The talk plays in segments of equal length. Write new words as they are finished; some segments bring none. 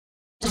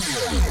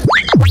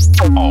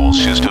All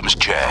systems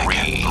check. 3,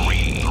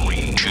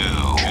 2,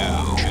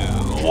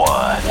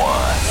 1.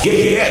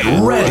 Get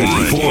ready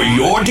for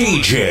your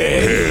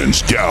DJ.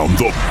 Hands down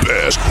the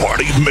best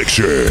party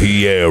mixer,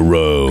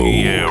 Piero.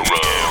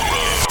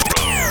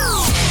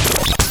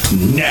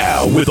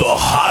 Now with the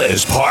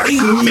hottest party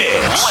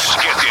mix. Let's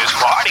get this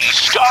party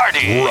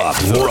started.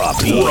 Drop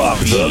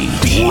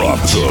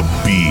the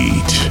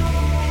beat.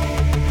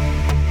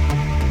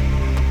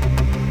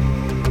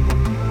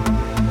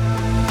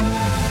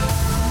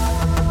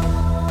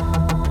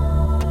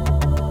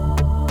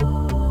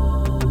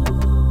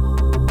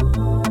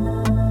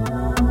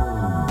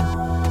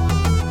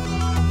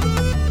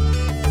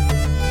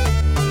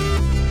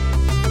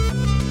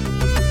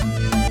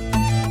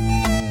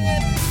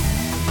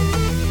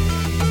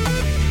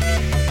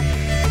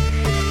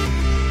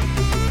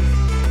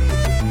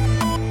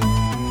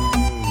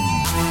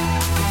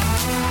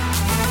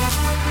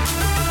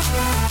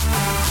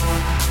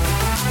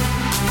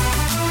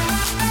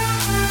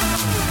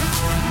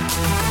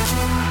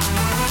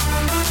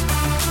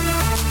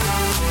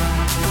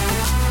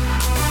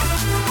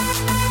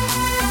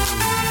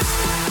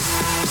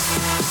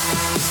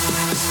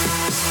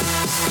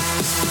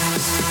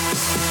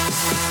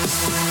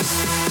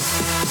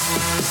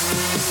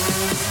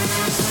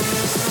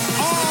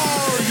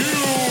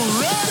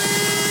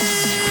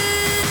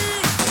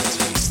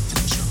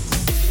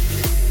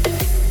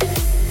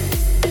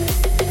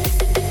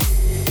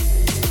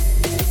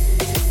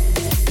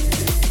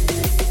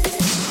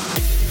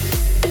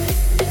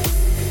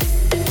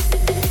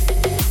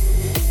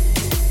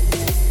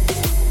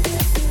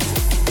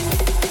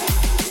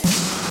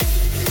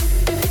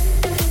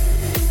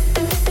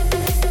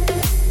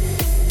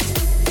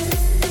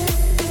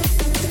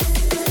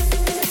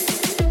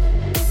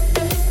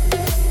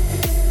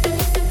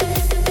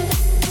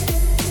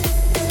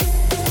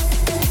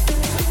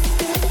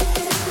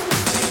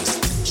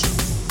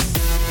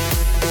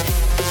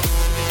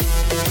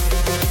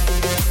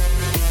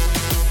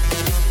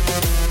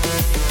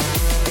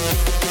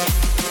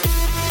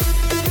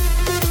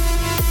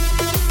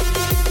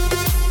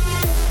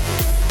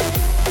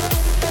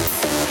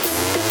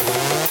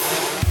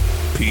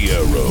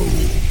 Piero.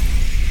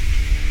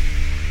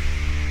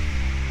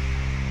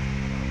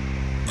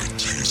 I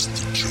taste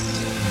the joy.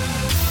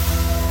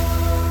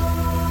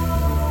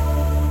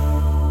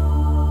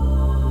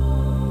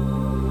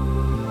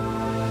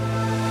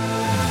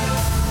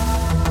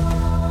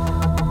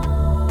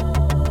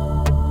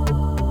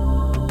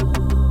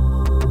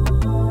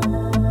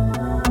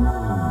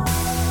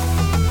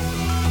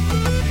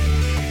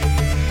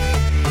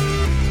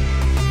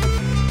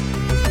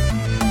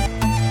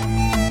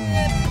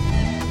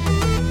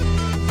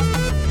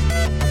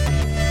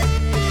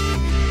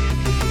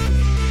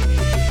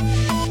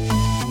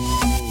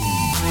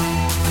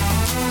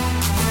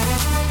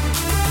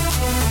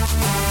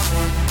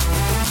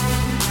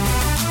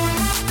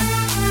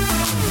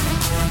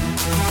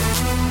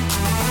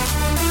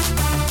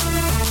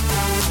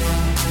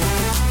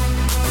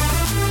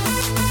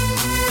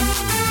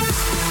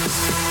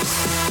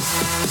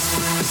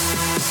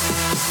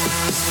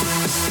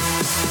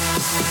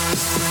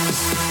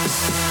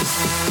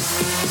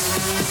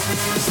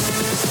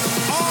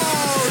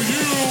 Are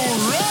you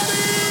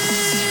ready?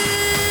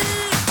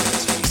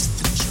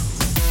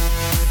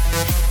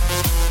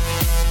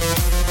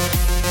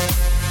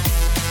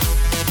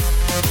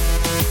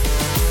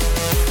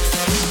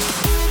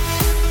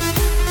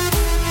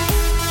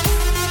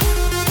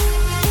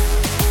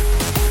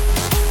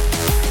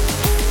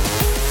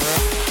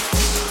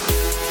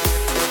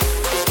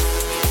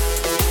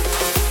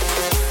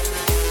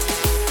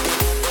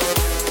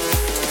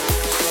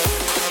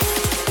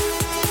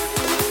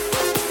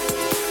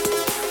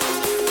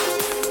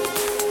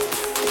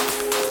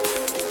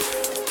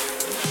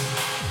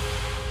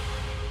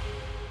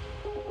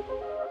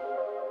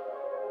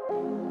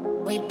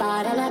 We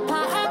bottle up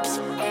our ups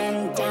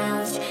and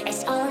downs.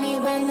 It's only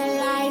when the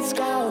lights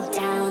go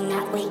down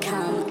that we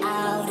come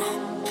out.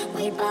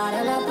 We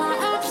bottle up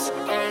our ups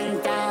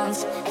and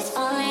downs. It's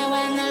only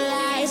when the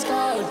lights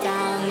go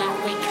down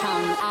that we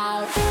come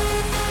out.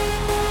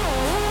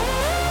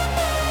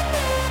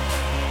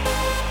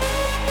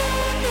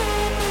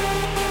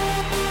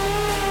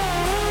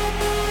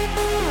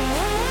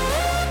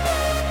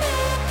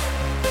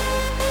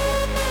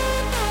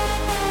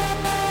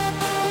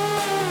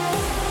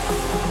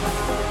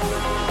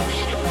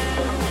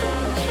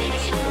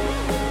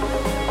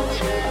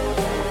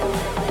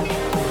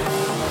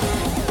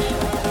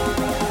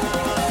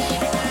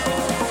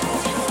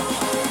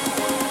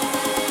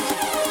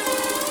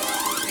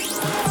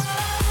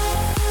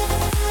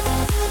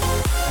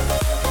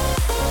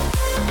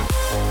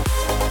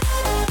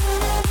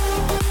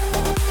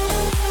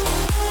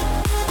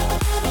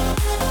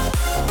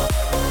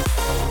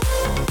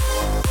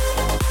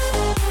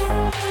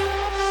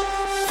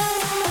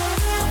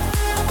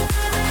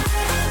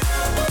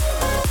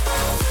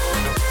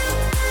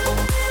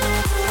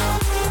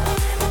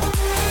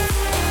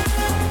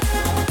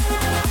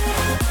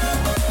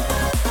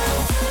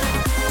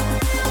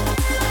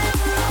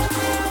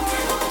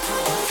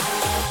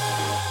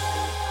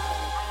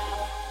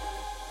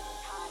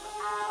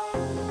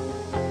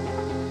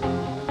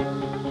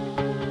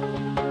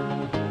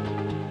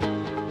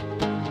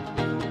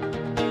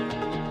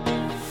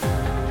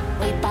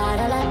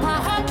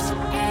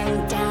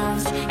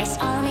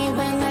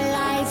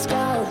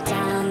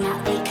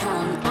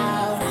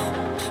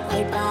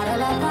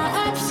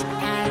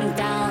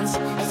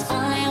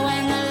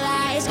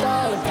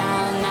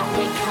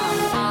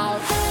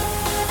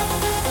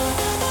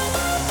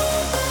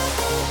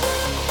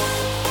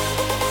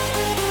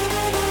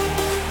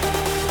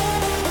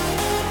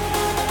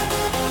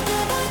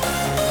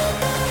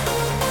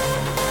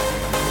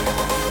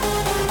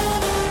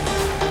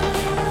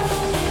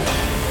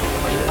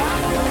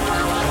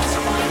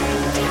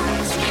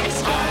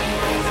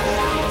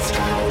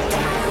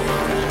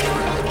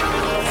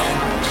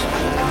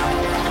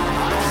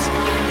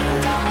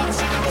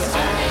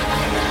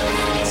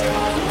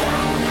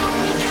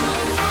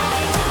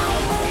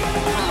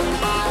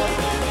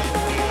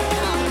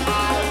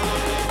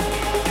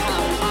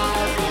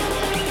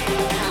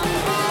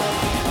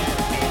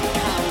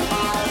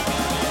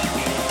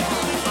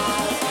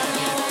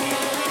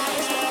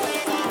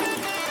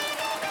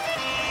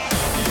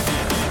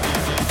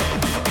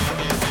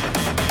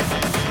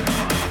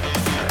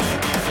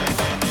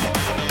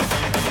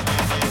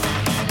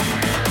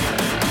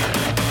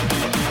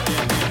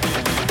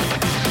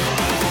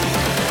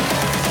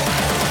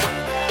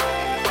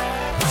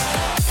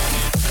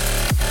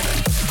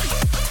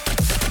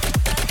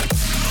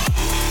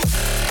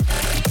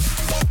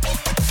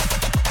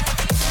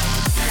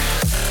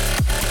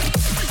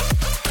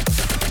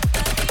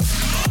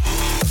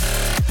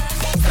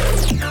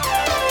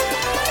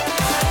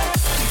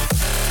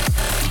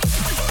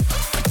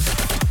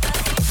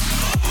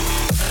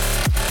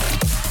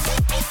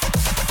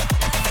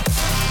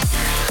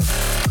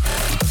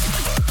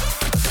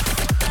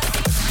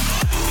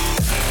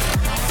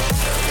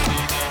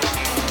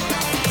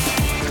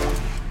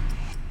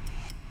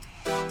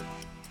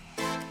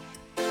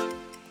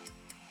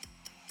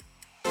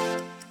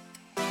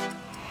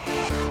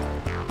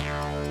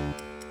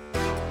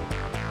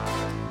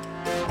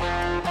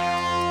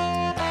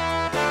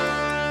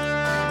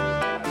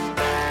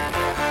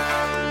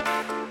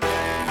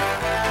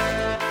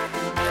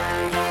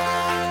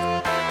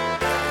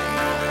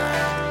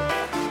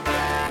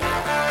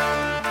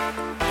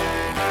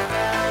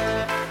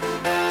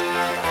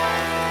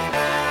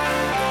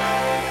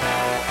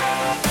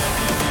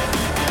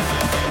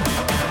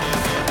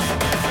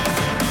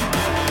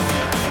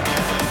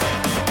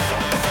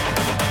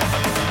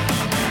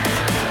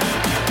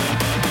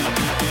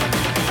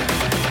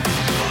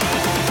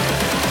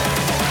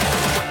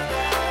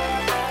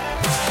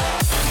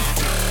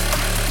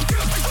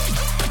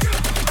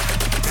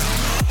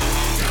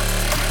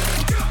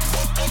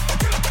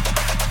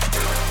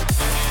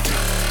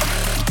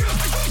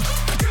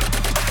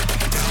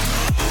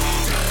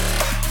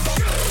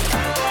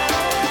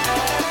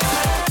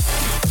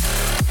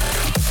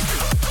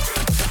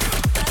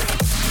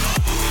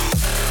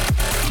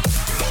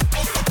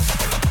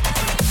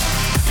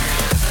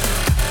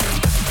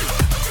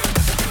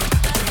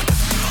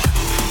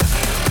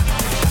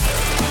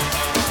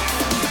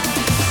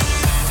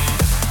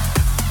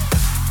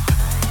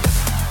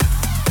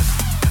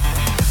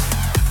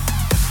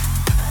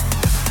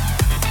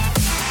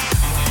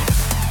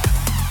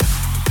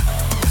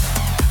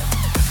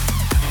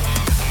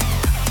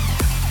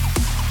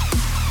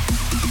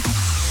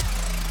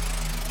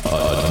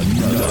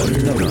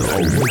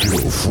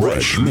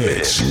 Fresh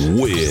Mix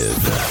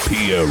with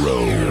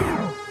Piero.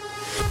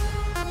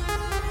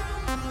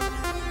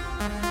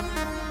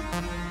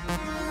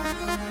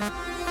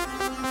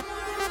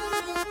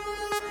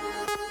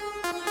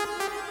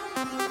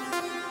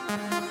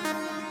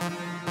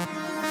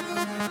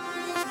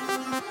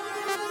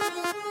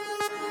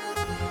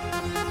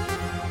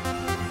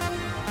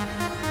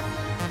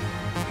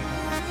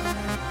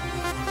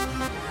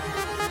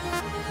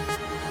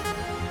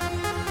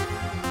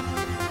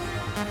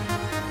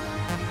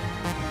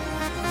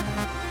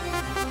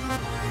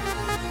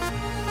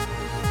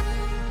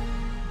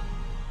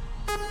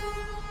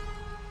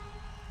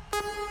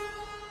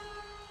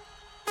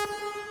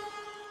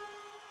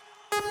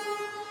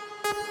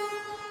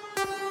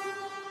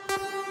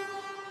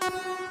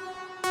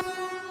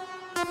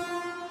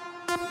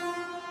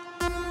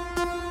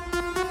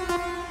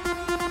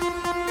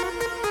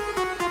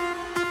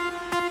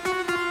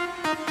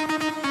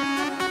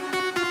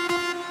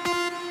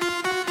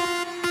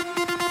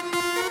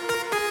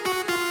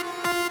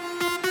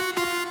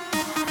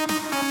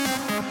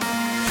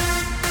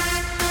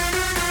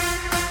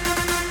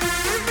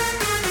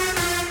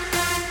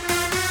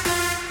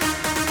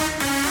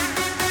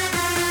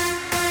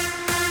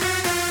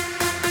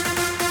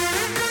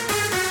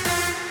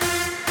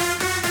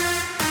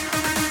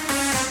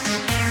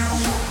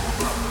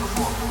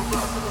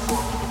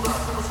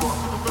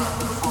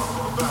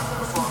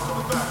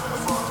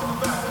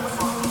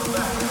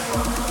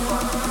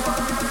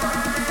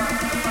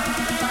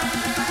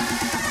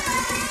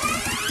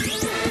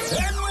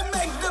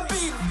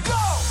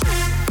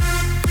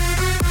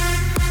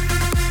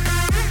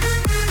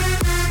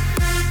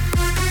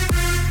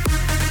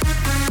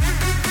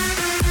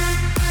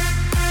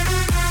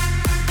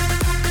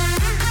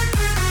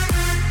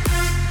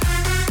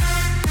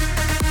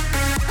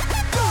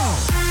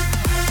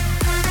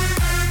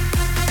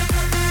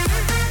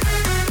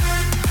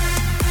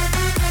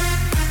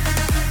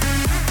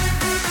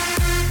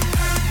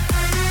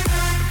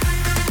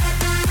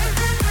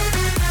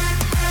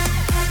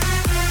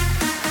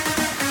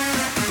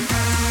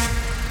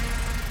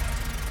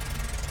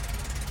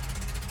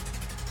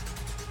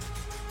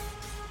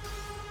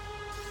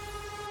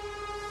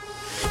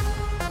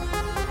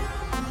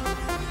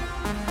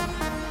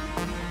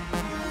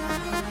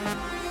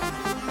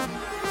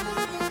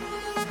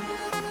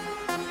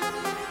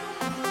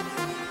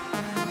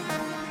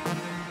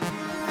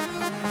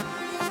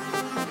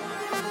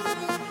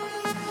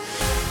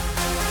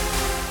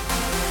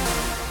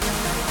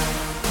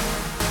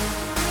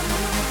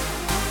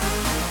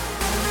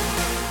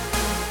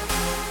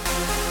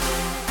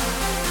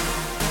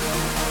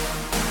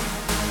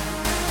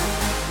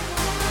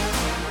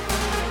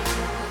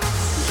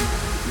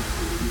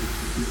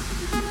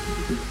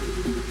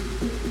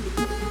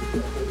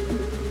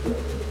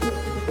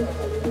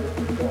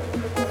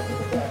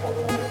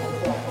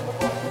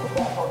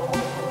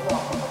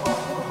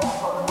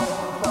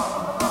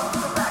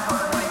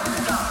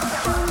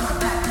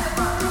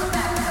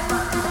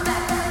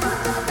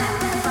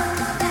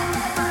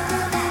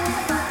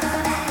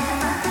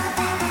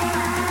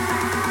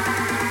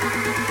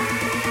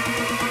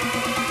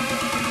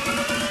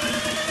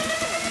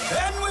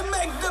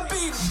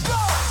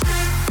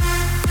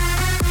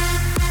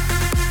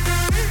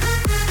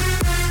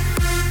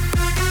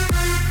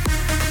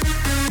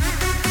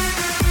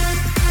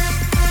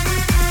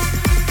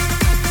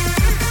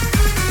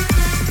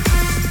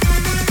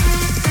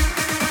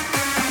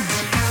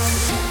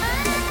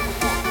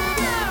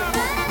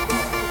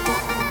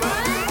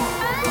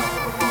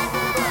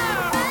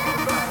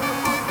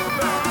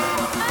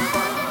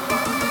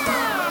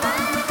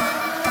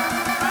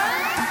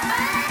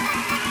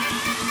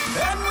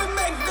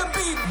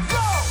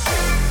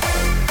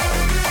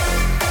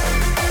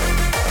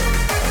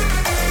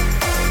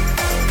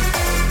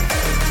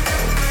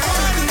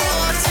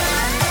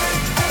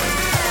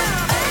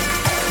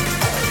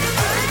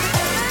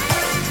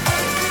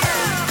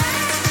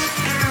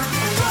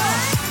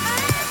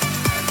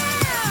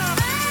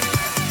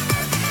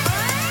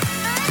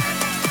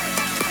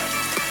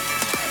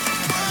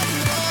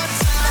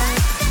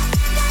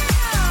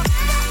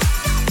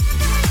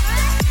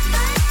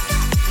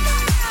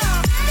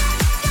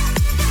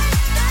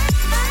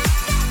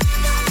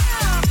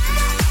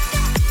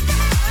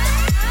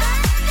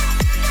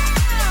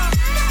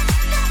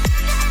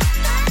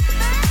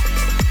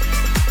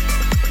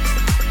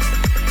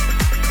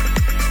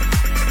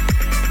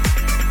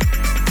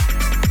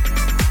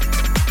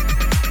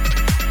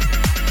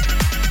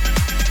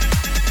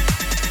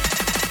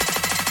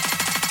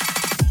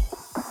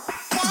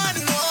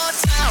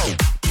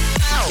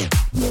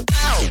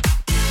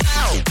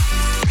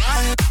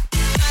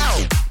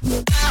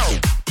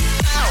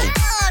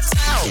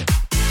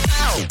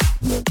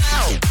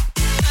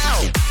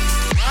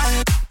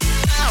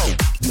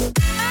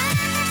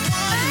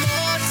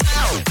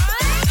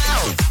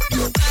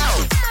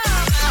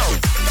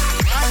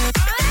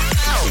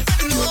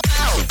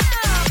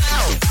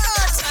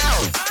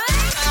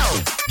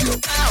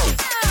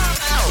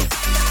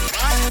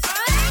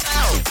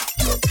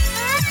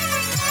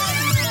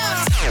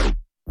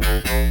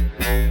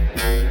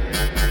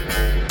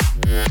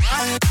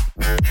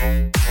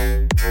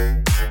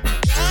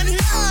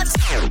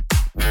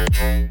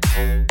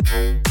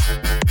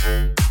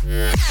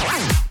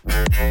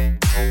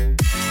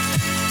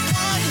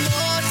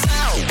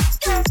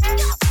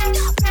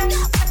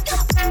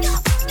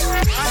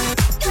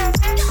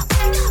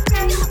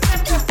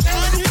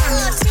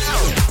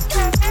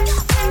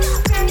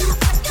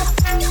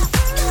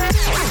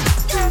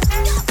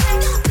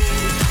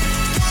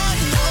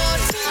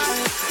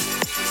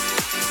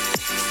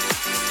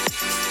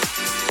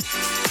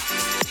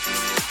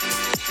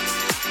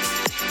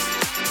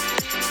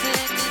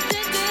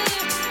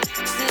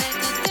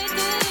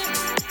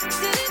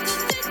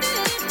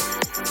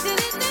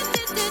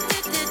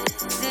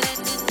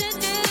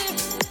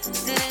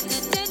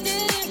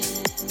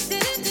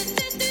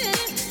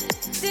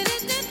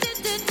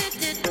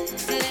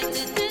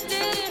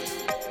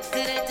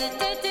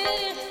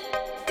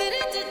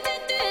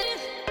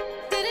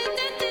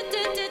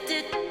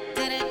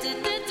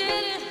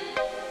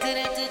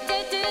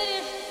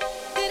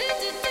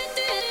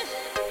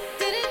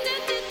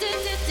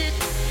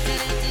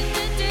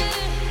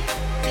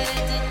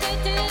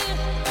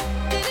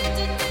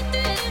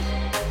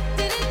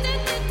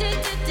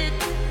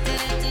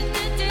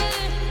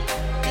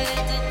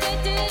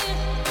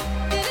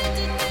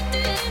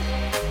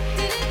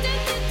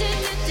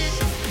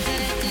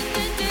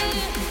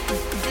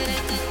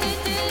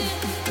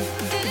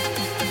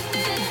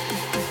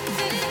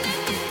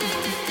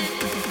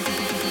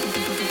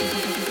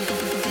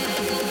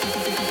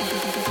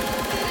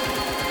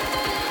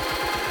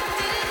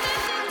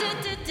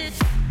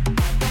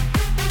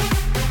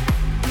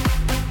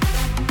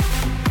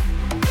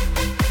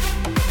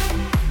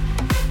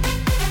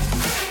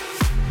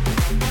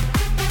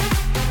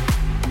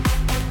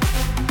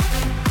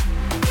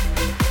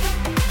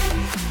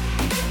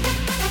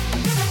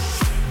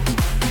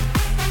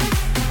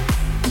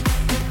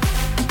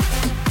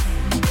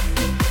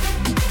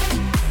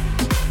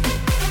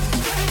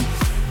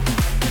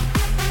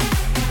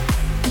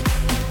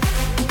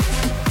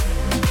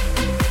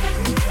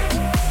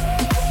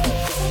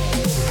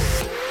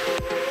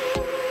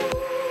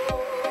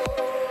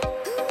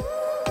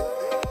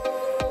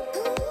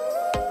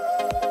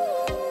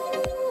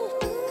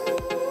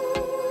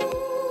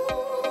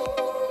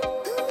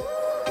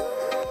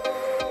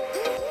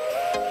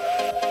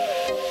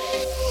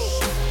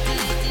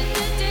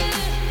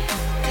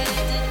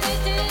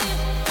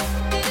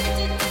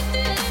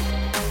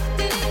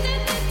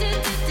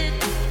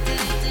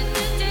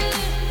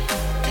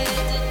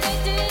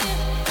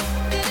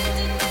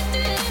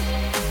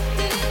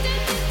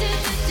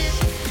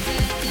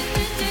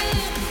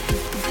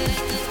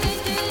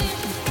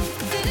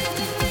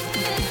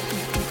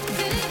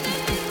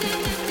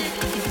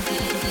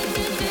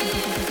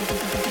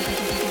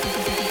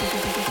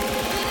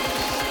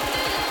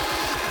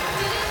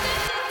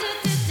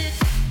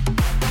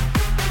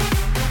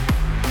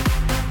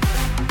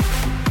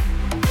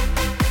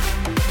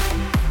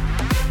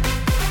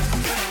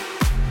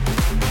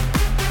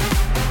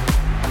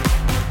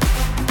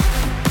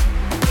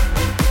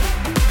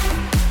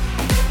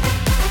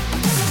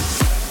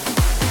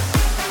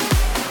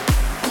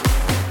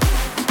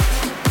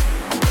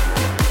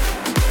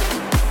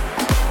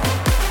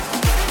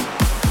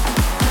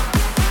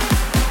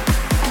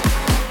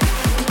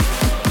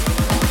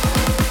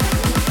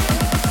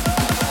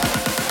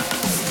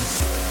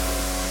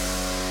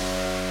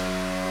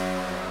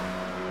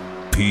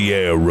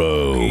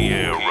 Piero.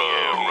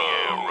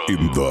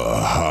 In the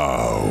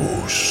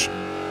house.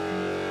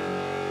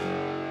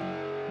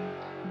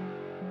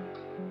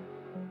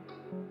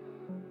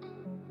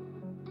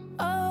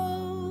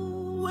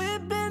 Oh,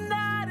 we've been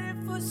at it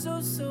for so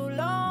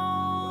long,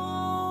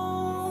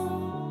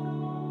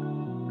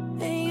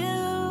 and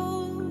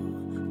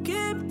you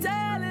keep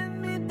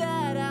telling me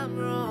that I'm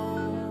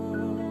wrong,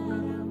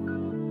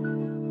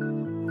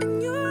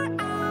 and your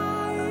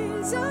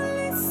eyes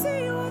only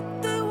see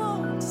what they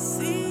want to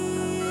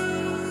see,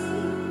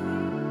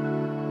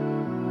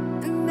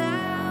 and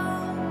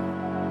now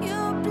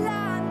you're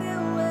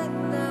blinded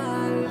when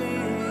I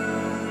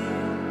leave,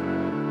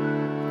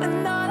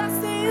 and all I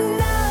see is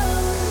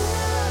love.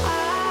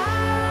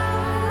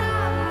 I'm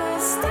not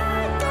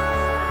mistaken.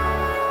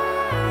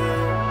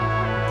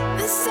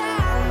 This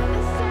time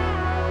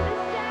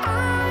I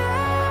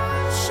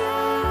am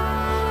sure.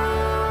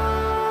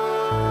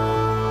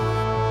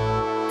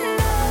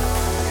 Love,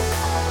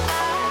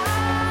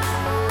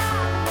 I'm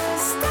not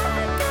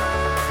mistaken.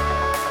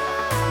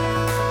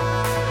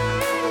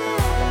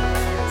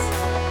 Yes,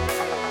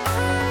 I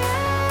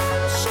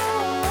am sure.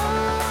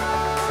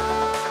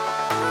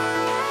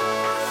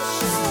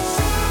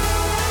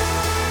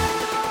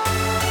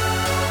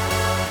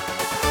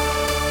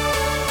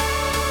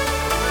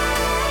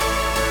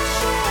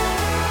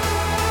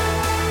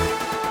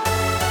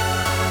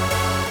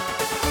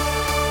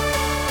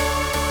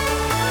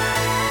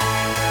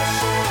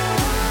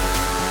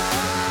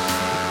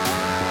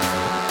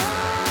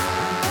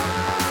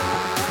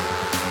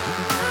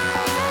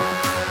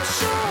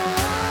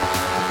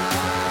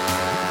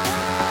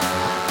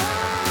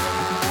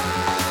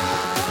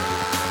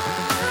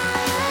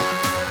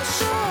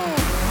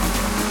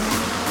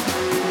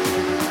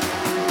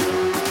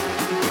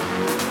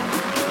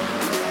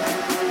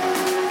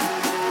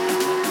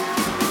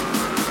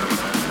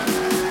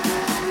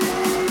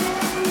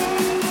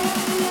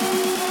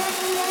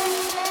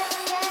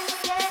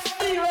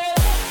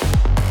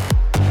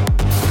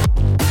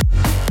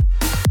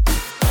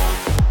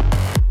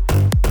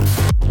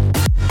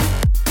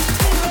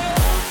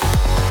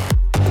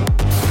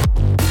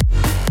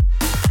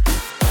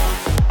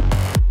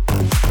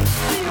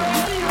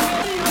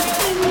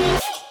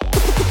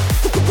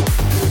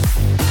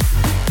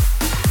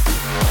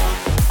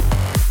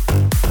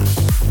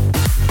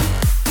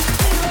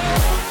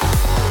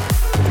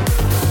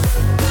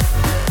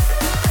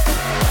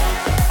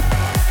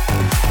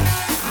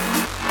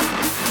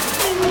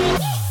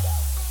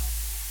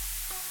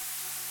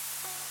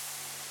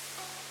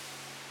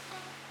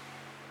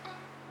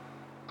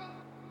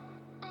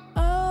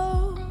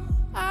 Oh,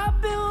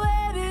 I've been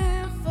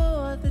waiting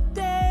for the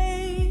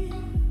day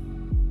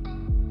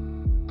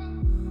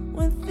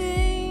when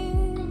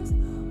things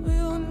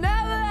will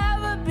never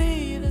ever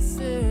be the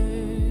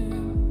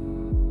same.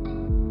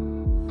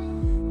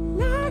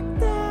 Locked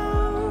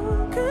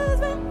down, 'cause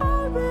we're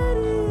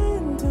already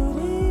in too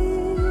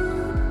deep.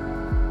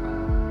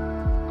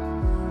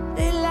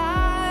 They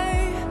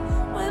lie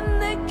when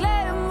they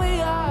claim we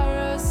are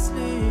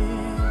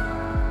asleep.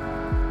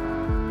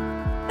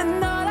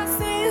 And all I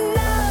see is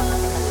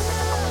love.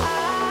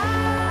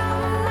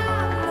 I'm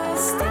not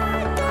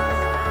mistaken.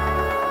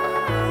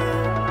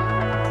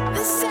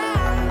 This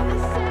time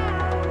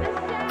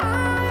I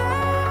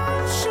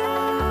am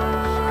sure.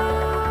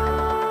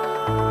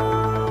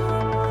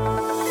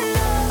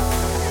 Love,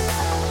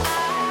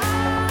 I'm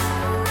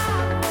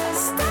not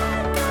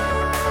mistaken.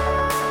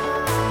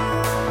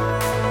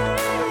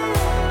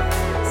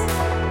 Yes,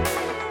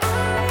 I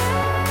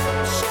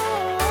am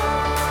sure.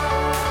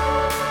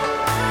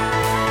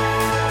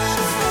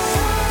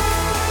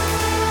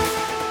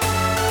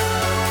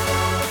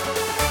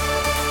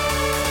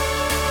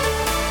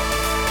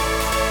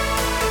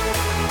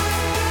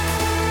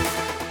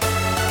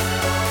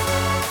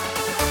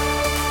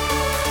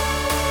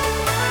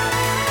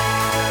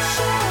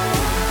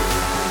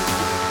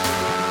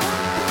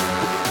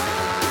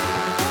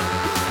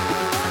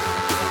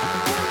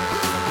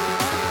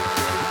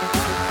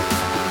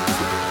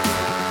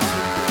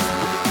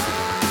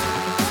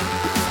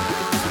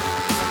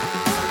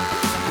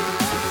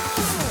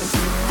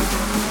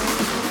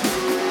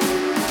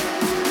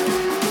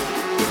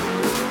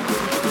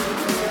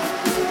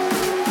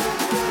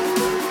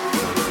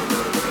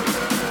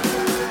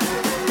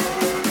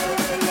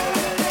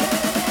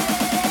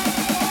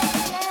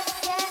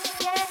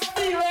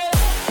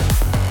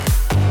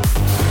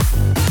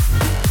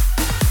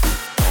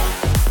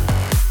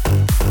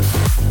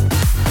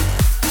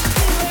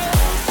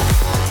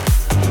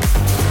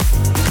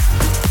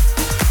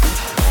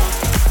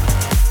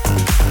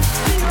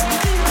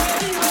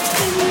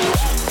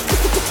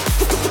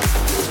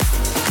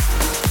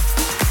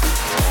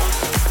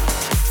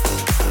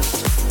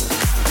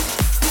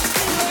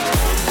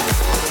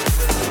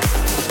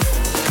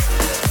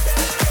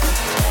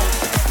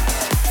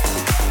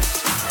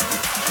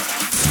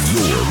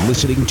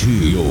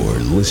 You're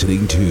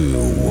listening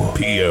to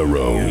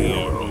Piero.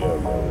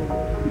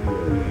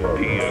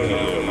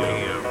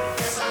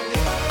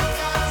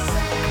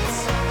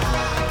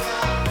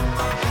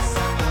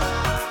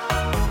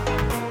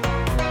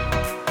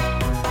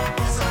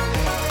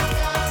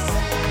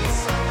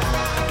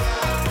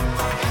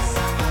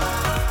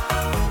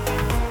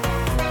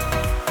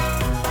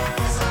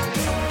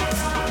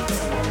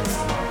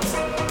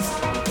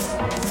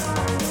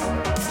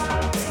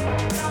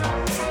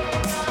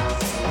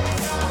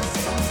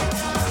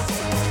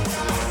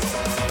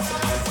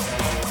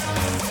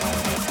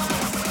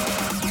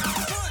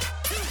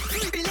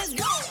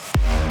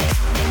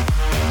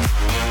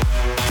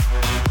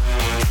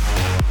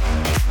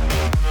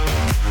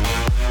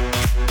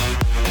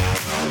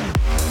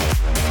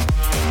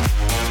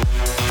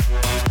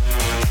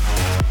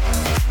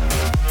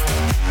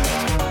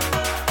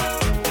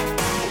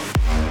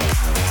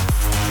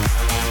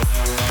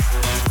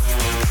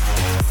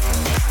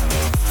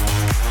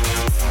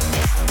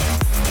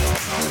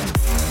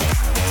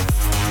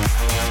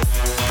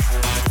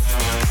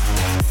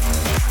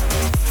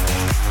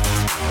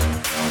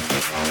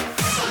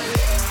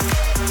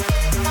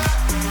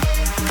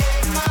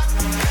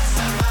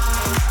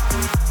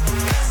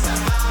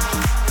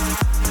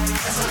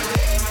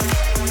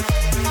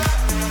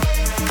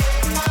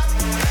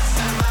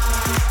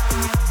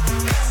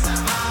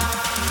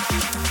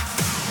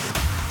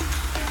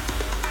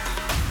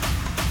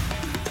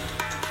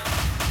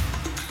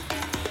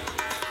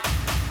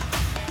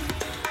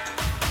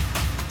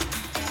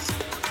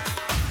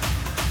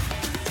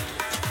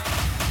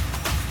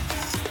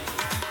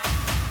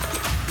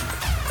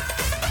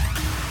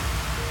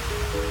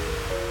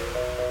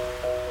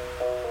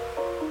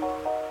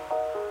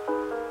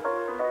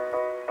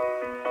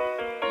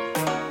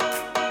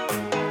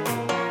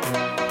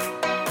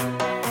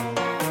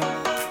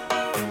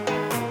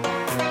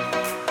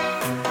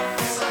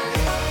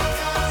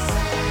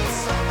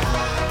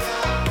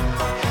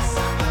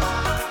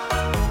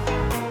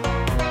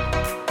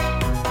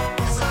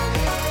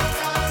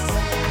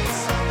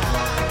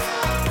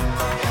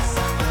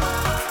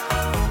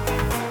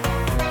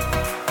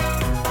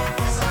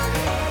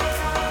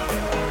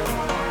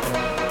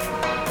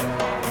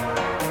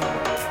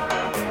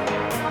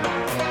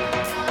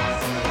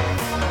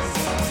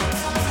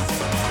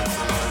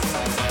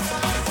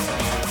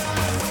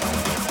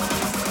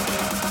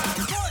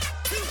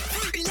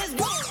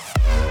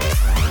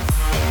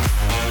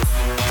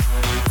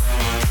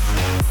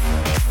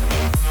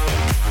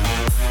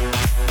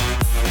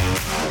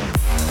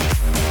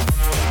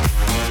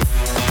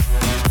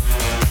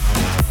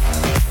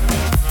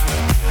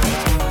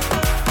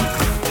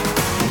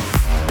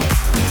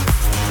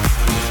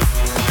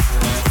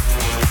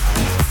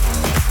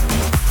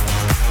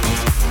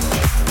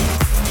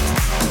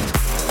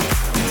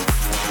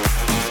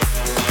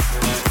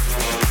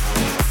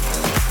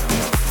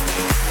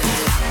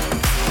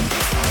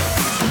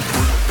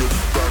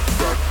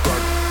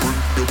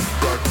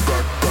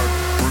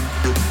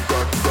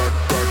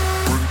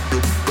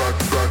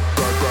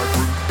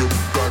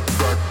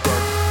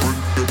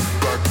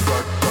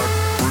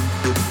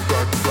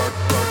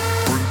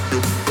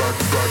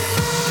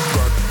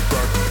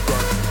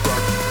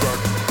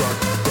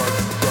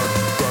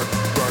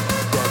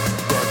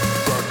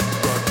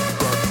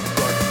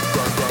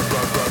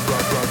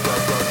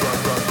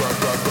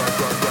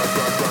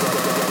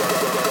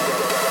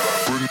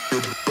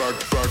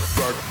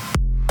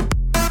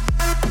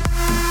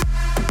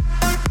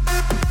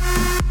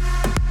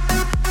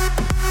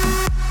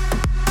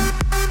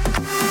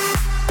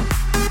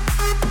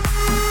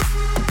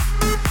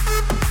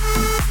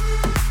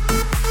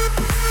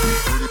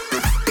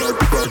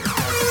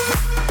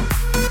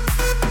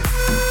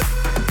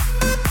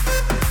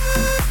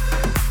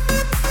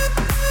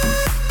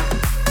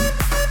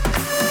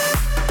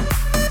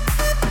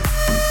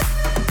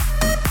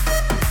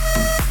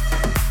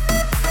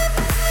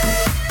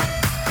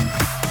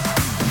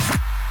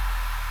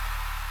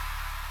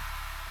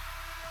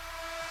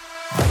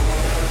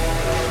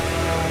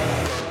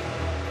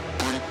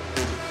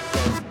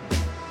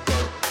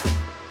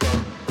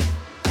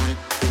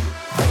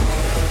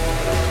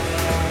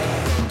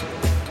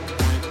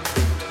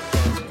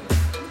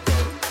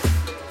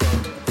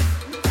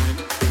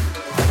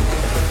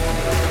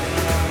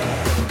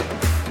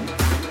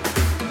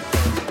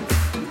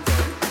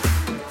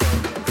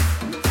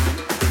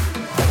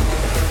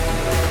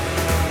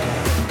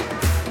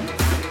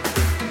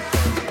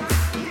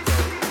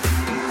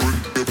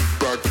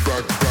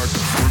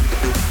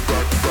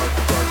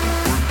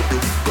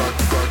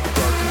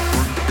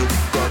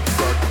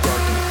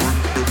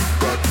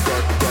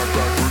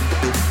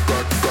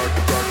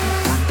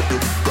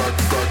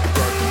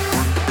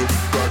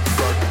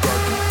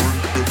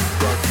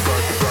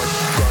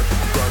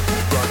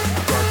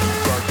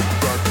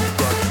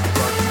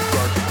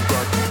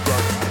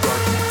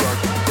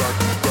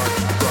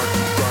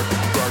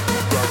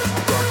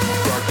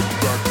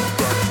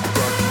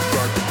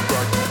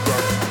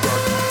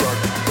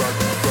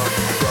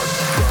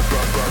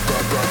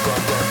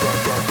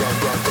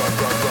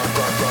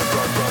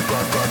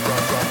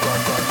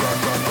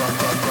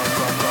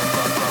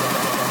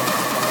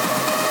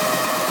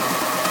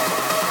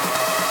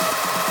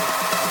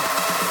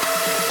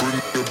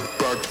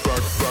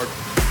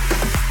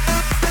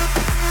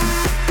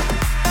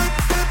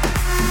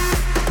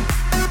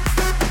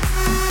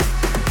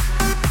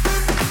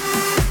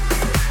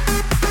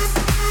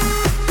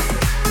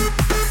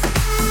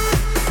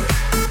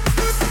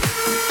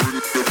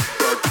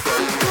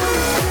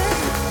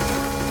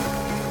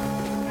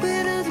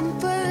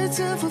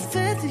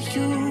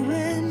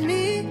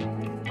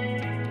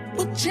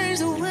 change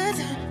the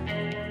weather.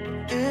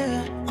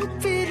 Yeah, I'm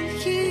feeling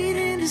heat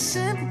in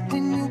December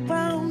when you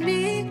found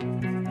me.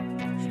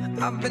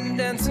 I've been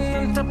dancing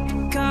on top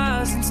of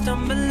cars and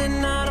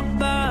stumbling out of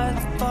bars.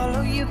 I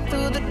follow you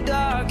through the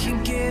dark,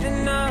 can't get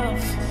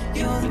enough.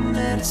 You're the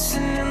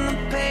medicine and the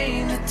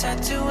pain, the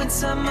tattoo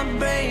inside my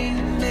brain.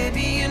 And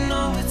baby, you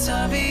know it's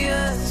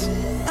obvious,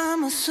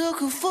 I'm a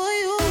sucker for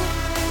you.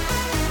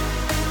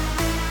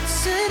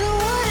 Say the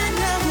word and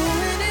never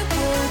any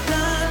word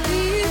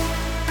blindly.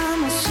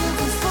 I'm a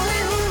sucker for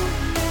you.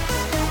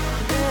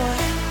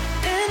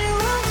 Yeah, any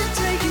road to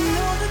take, you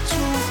know the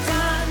truth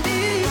I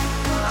need.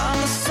 I'm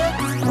a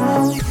sucker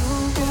for you.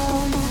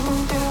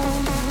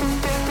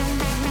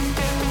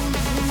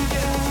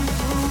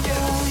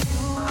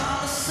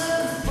 I'm a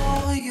sucker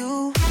for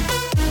you.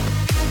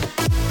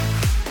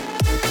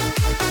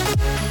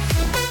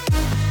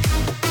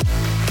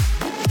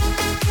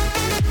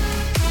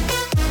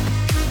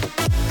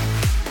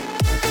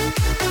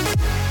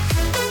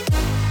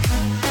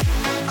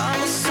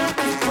 I'm a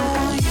sucker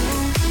for you.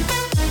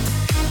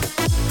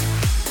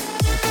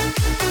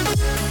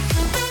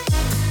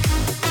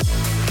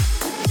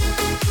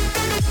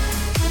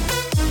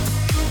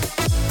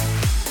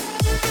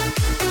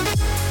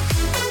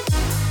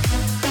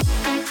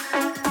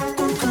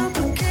 Don't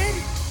complicate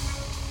it,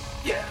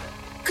 yeah.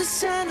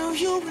 'Cause I know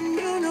you and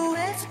you know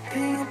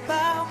everything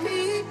about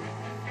me.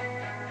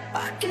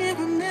 I can't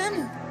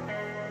remember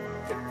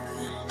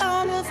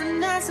all of the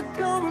nights I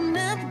don't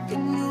remember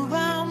being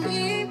around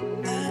me.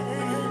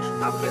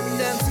 I've been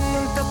dancing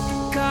on top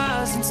of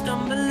cars and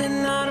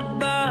stumbling out of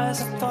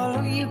bars. I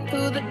follow you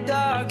through the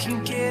dark,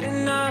 can't get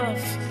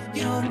enough.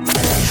 You're the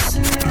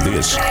medicine in the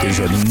This pain, is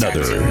the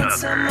another tattoo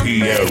inside my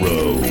Piero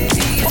brain.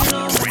 You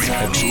know it's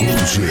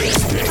obvious.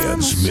 exclusive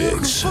dance I'm a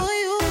mix. sucker for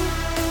you.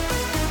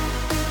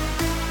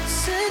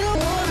 Say the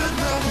word and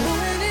never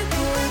any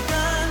word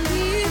I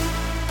need.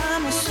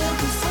 I'm a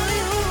sucker for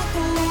you.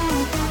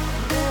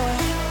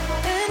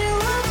 Yeah. Any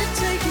road to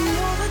take, you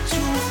know the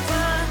truth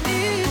I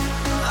need.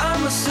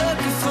 I'm a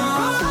sucker for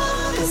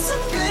all the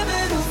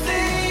subliminal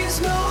things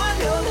no one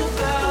knows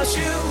about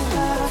you,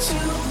 about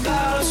you,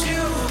 about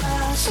you,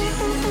 about you.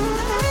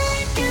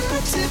 Breaking the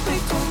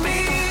typical me,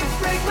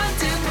 break my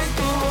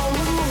typical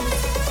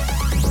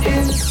rules.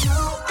 It's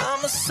true,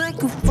 I'm a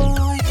sucker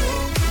for you.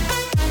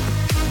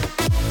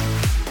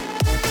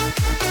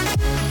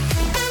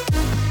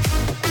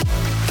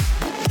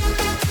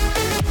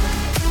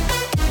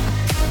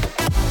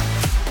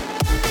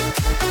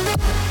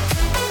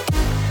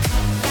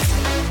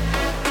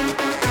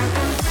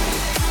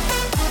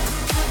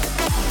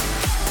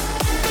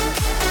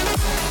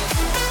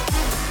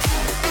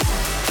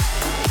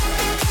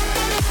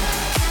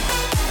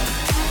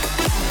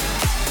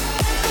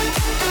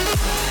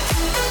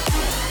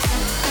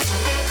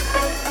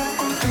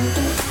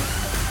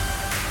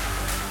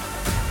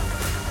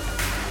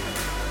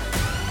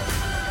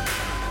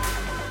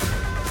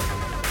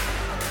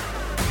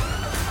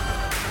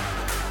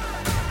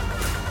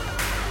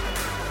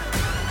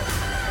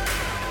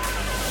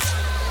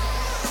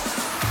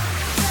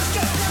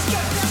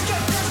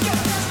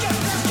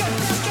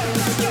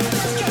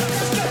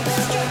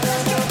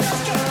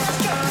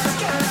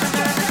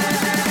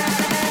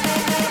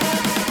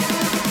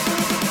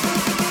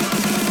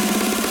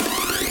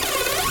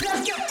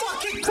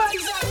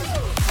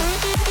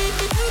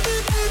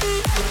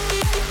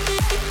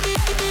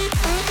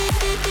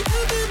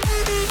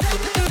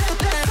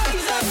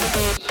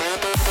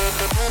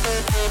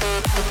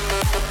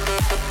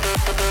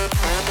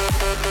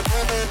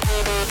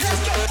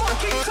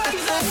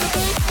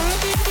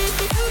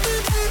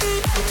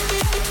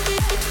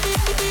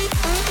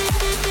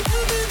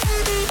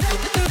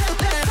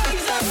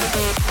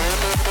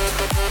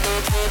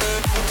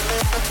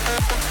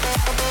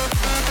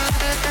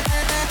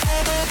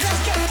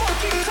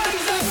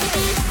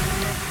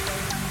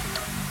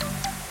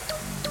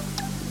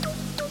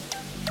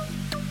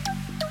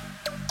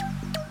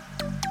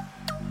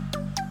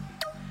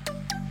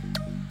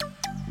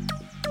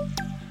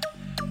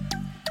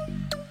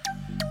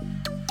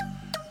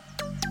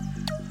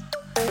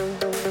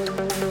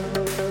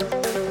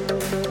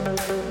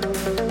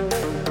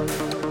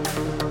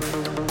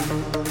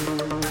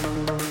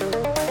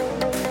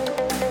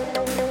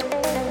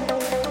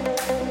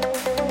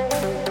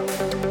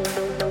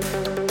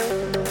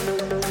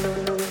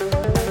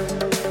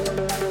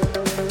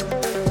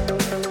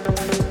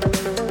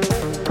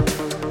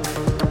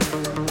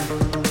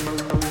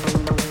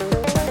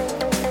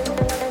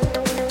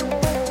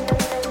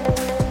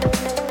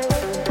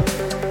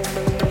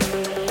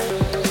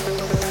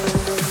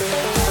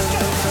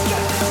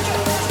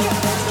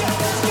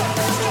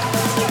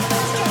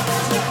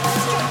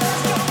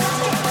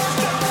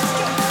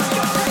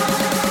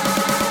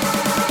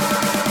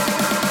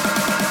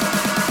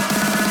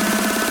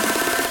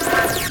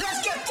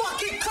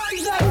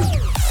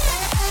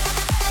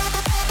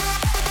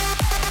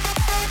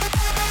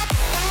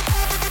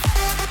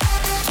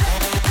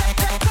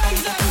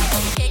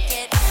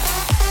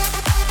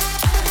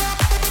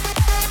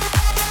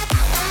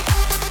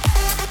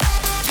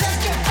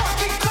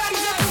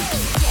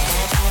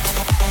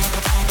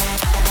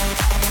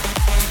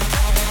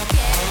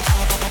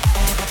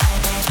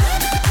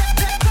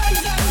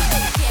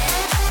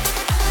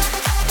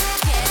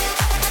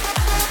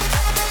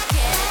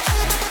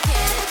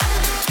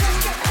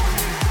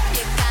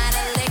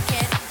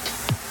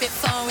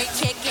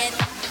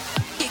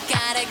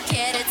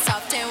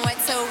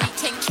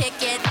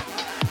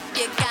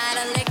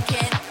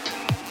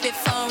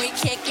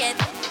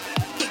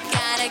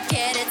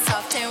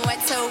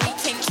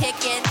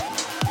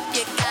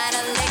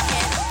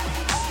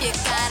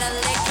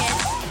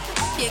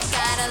 You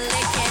gotta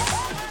lick it.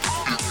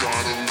 You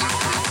gotta lick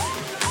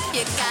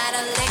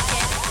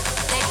it.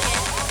 Lick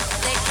it,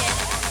 lick it,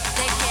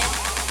 lick it,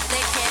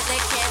 lick it,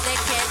 lick it,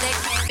 lick it, lick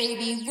it.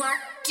 Baby,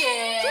 work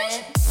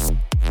it.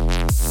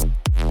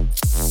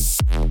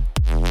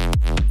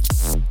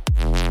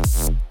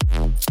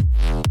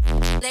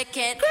 Lick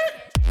it.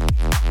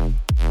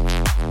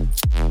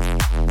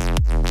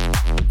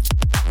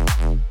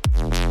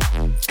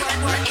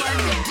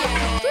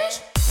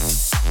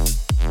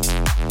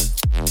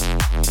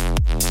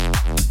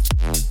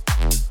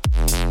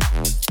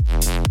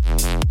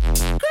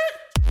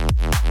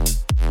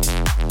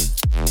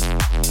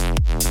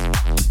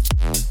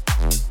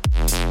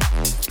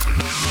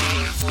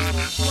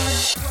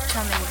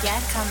 Come and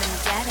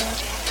get it.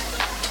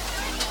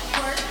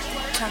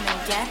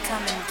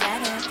 Come and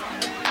get it.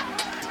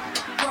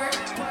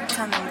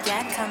 Come and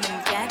get, come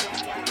and get,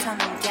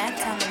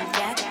 come and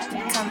get,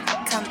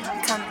 come,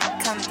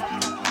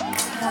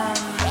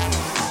 come.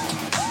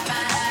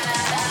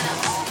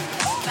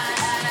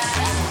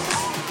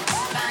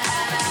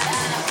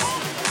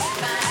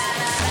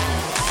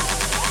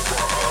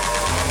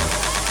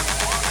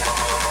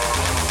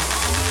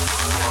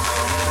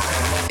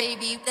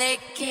 Baby, they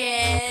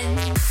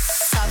can.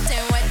 Soft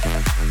and wet,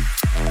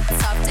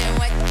 soft and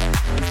wet,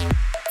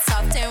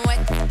 soft and wet,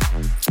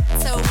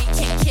 so we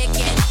can kick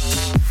it.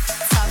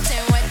 Soft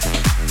and wet,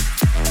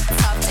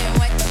 soft and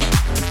wet,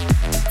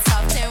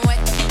 soft and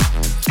wet,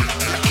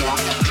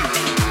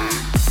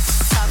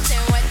 soft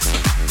and wet,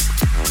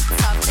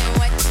 soft and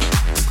wet,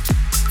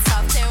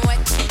 soft and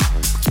wet,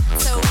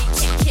 so we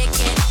can kick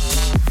it.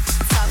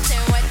 Soft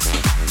and wet,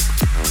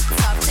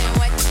 soft and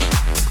wet,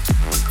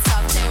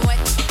 soft and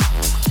wet.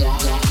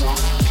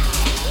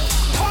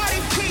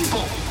 Party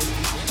people,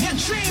 your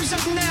dreams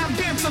have now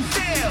been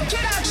fulfilled.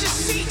 Get out your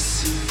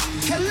seats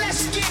and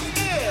let's get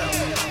ill.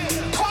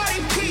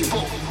 Party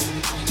people,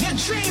 your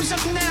dreams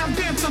have now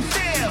been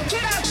fulfilled.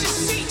 Get out your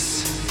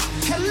seats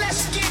and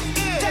let's get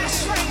ill.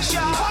 That's right,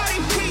 y'all.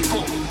 Party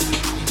people,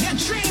 your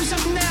dreams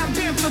have now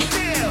been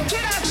fulfilled.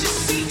 Get out your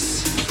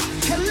seats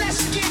and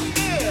let's get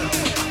ill.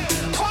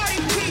 Party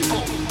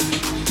people,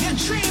 your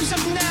dreams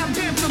have now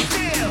been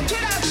fulfilled.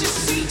 Get out your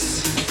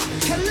seats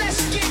and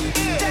let's get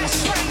ill.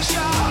 That's right,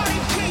 y'all. Party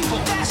people,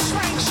 that's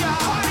right, y'all.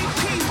 Party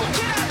people,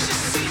 get out your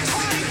seats.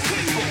 Party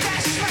people,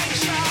 that's right,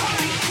 y'all.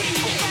 Party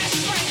people, that's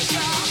right,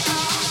 y'all.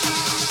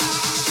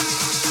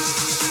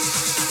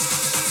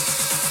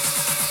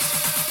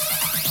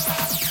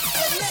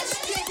 And let's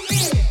get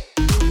ill.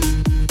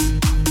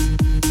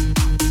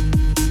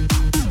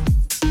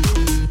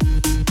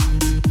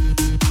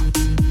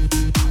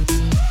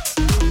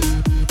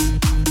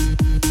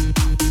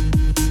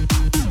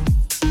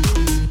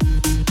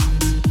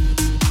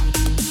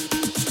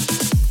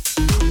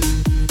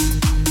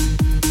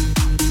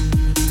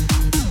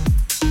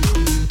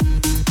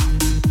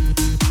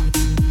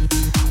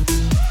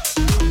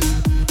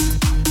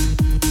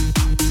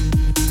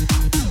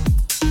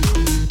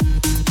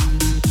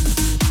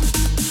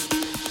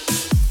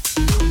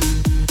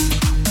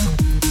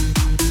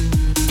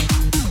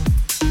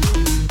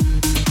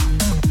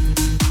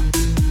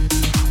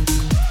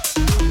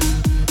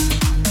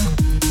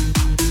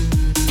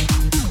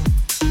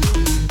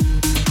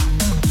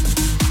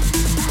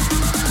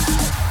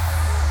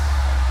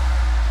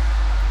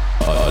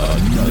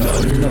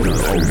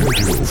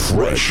 Original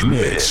fresh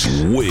mix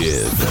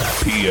with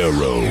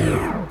Piero.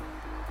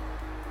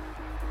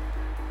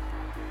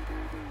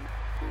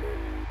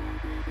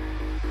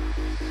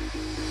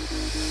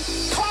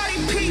 Party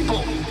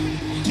people,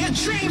 your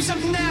dreams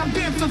have now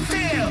been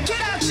fulfilled.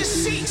 Get out your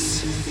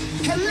seats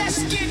and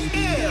let's get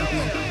ill.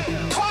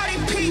 Party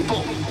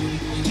people,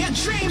 your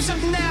dreams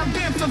have now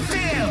been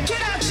fulfilled.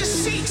 Get out your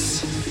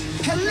seats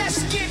and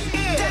let's get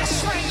ill.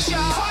 That's right,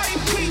 y'all. Party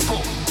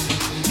people,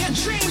 your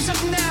dreams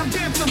have now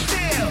been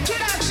fulfilled.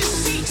 Get out your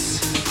seats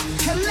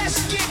and let's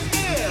get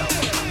ill.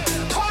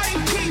 Party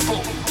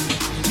people,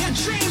 your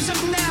dreams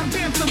have now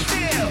been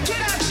fulfilled.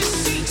 Get out your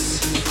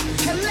seats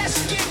and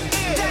let's get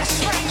ill.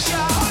 That's right,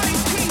 y'all. Party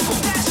people,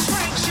 that's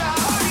right, y'all.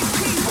 Party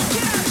people,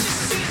 get out your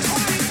seats.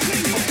 Party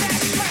people,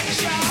 that's right,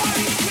 y'all.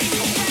 Party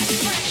people, that's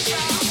right,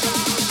 y'all.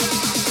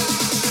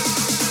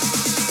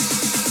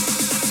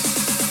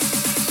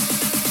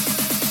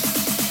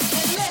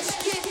 And let's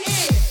get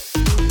ill.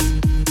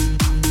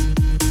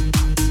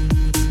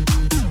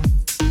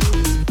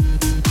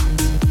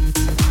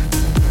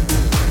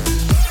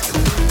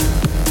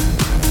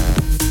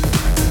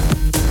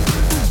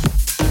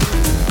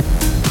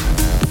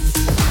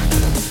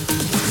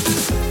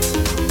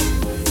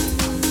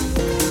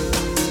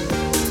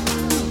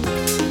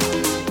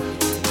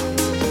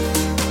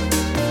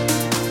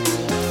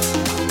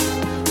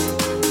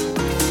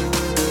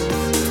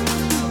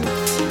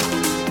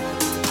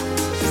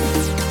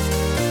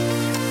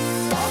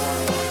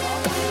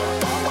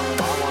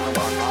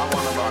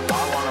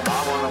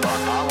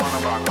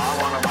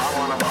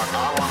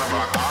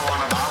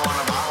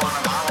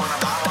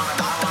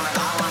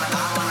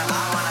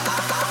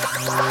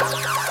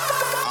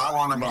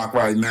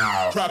 Right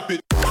now. Drop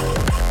it.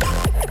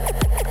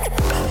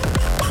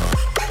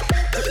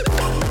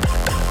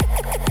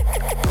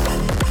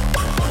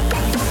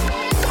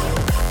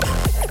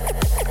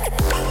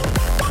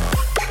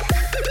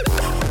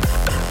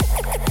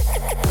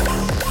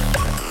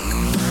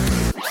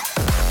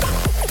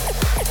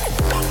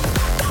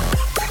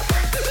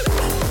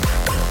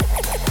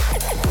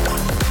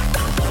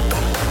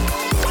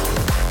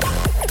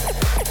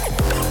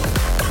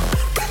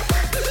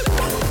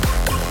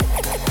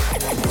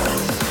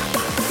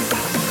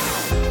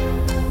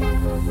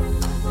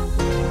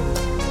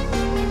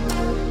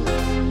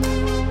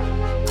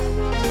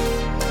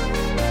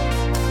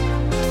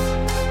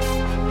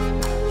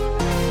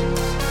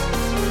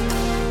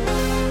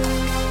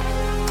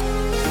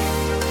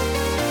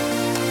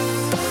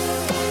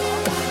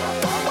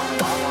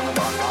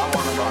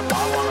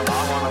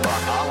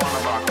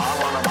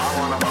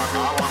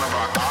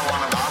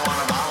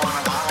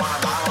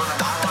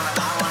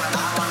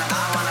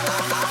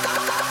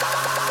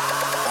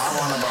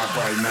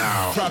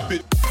 Drop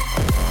it.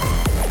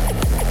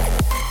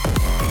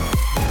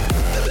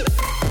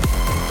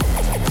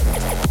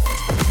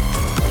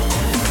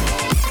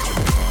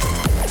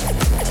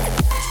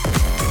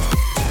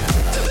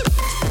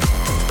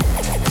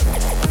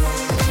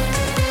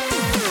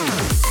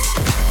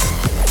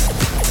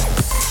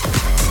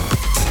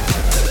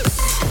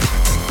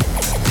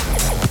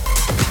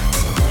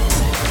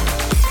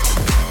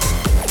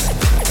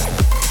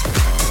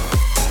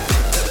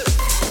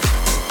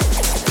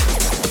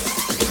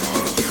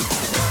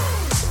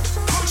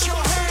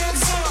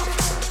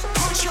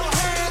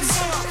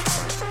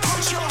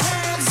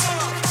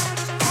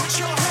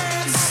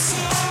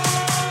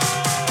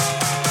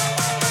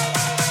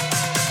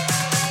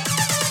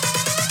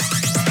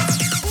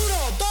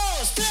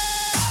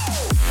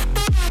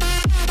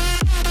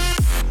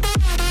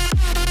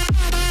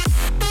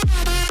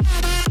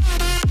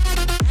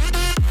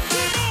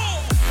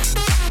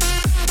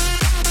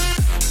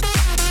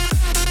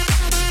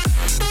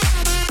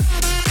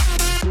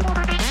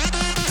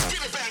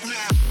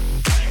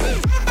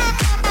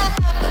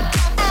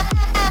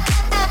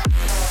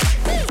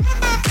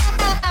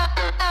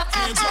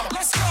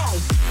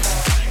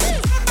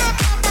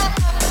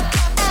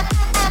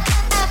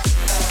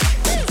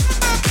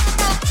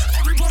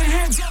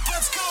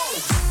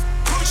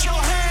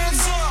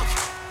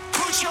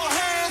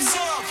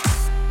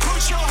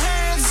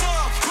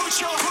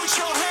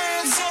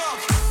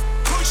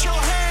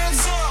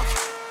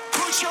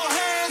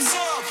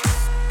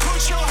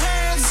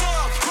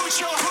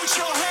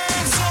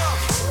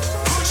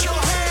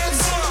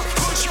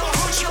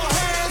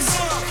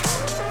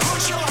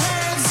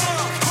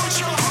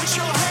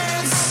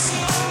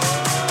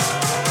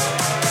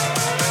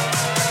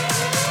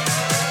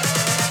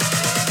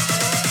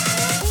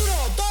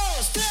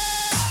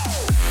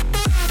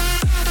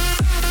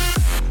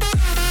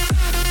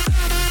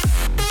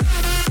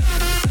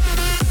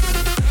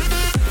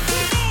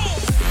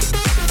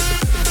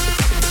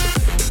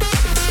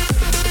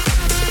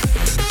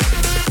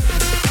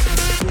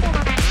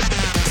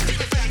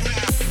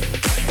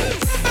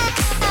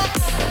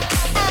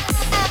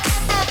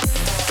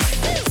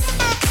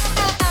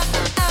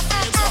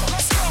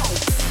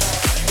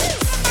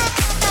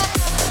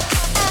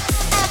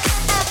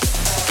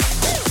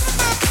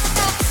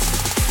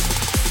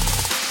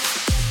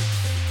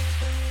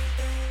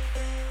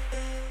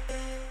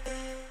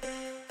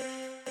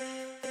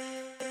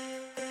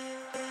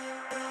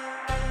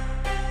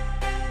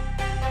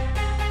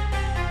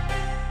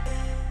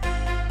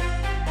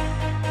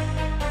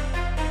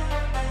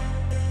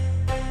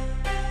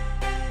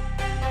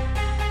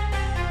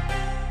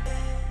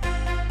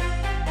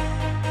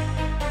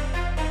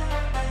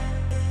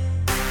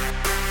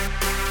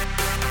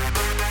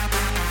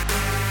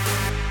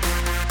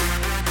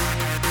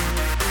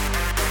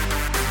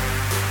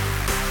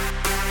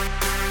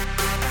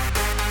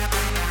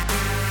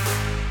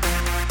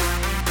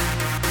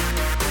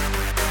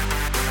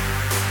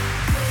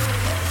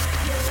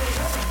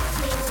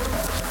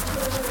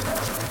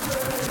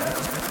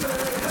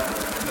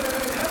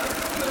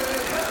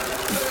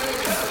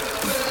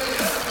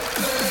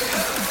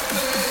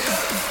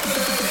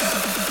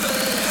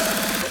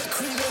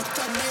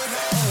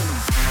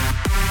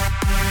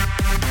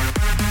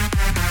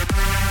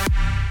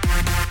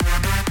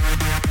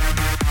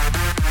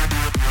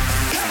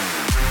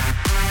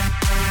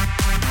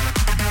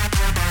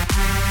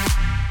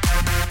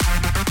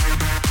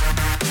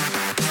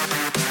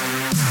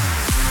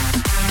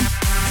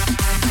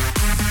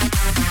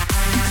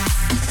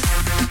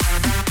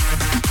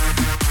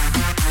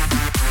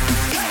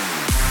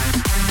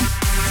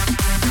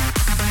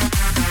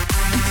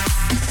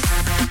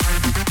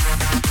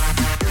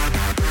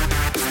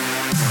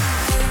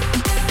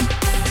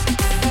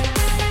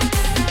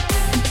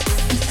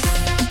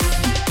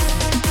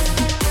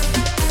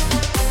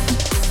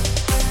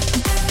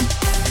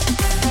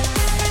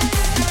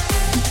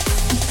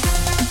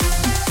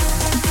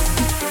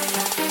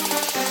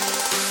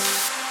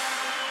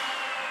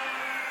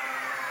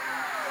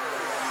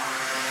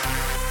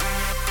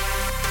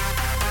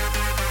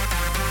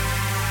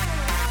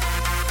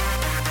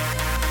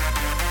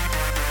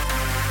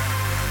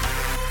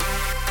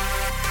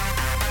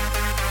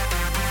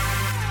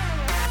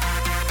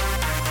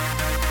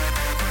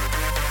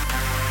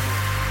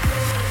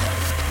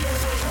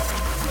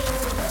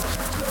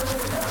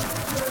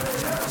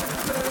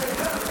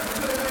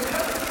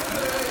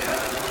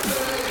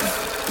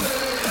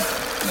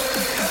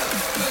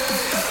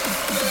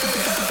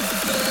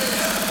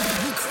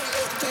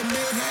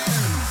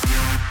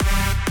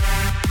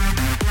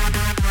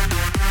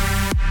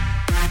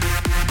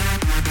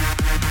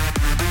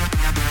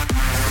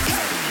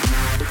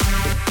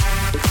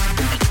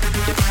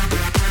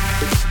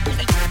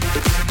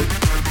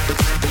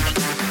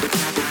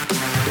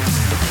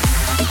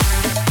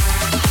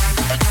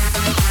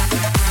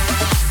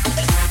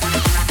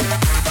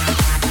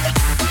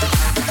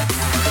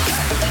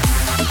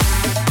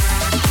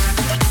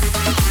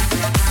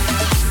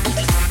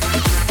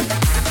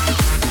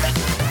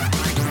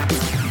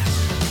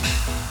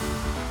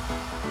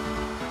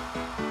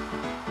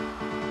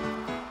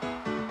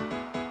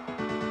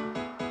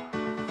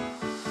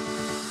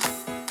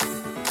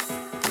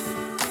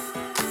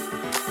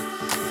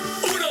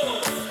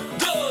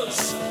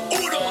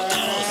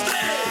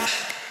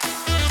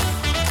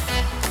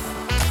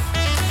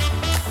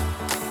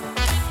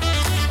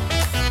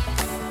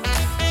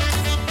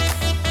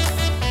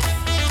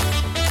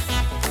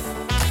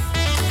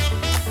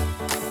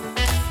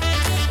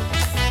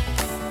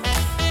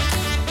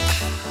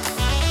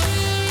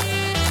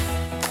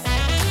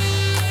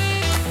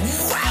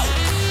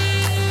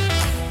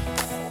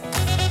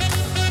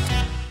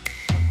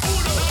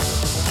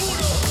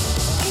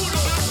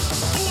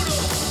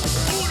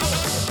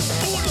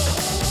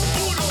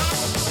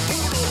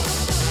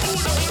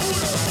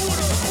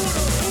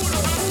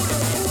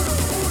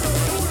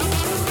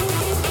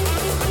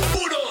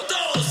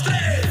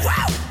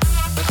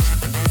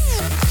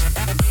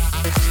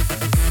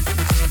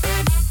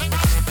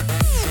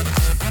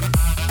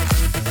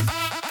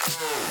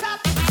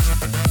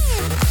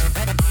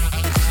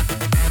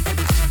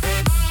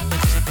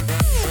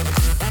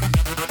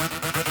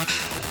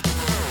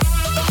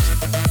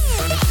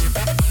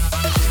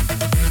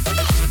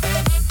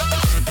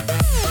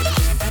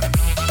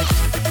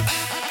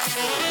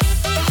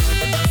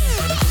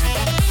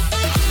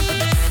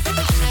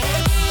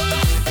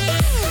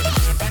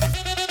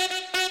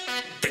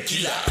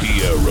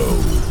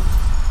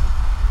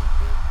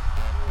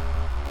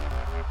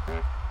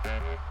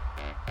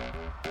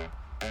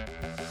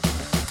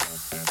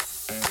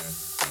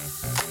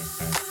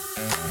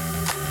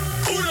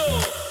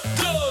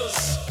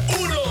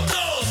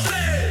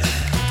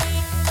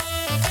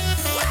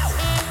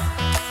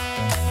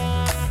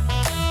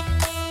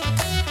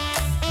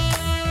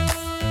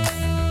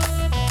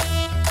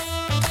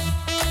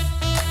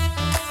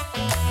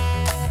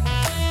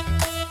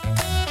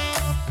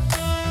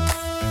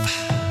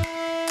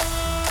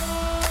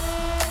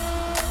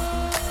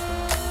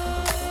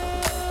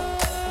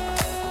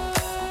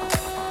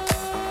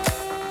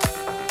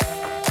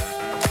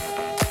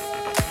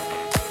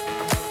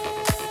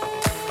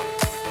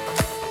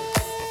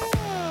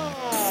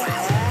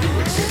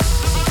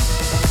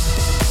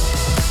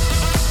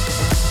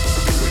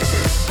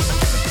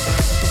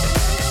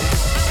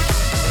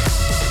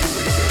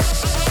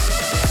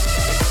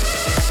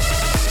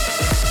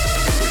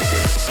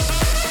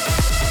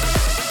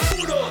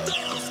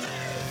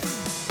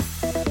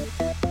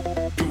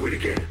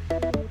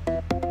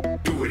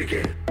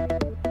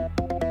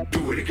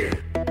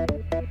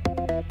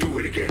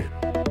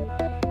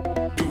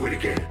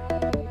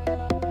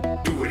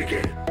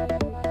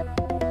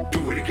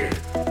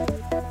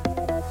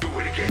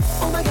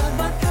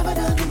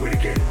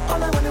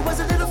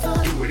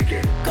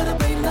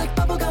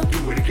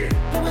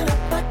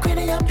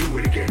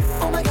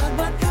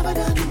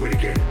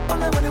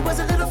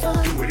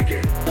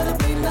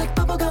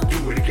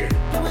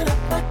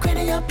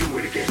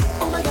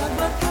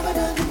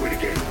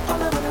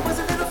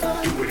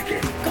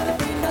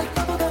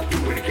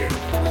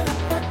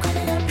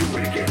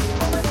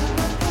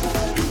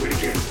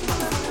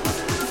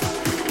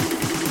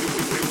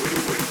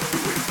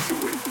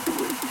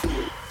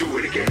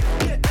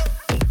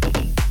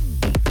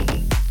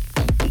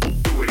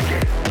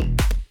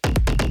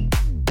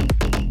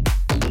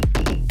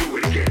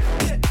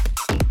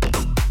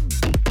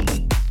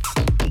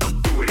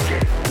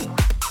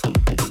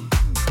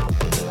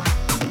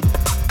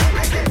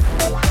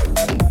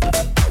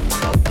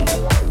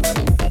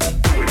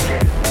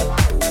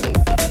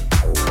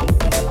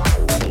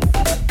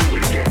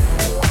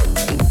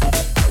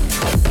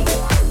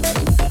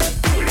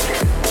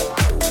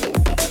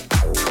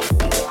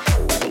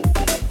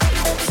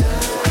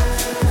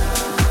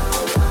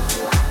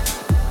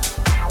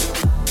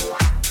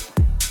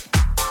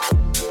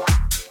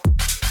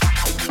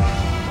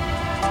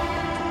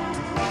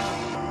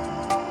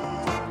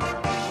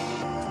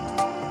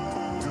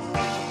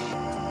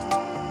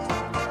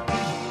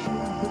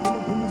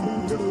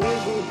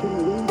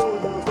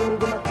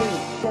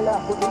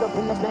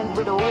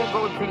 with a whole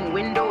gold thing,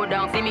 window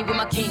down. See me with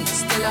my king,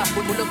 Stella.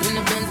 Pull up in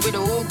the Benz with a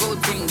whole gold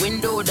thing,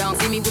 window down.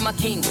 See me with my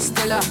king,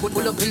 Stella.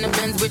 Pull up in the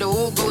Benz with a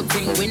whole gold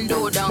thing,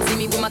 window down. See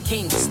me with my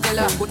king,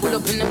 Stella. Pull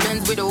up in the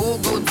Benz with a whole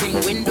gold thing,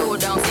 window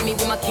down. See me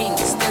with my king,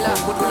 Stella.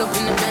 Pull up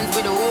in the Benz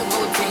with a whole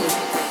gold thing.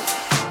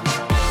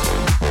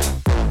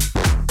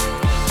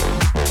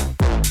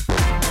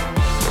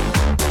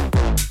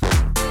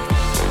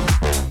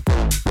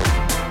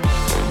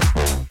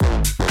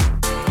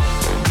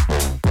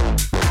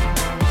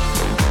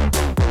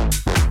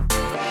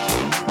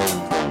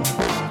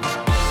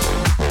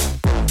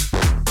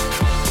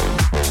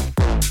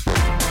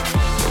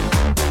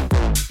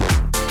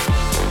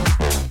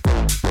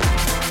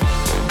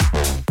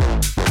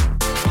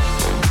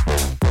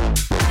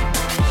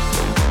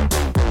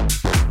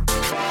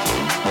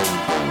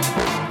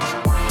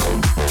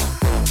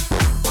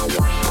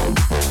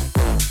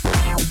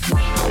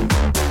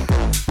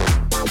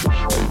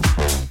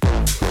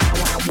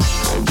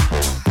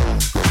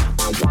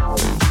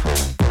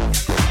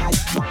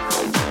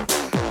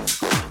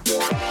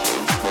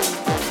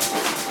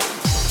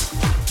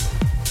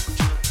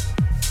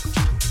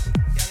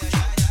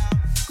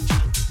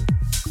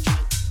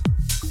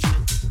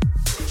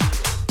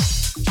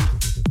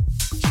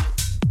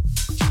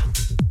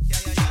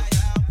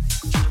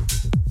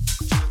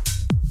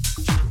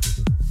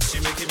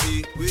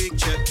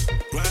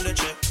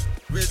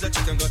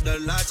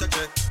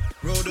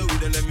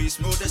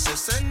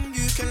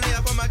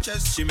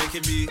 She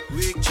making me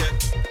weak check,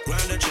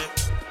 grind the check,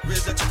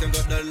 raise the check and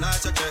got the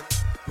lighter check.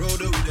 Roll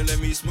the weed and let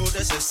me smooth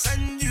the cess,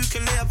 and you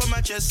can lay up on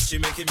my chest. She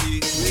making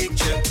me weak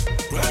check,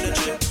 grind the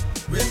check,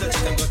 raise the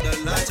check and got the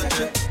lighter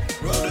check.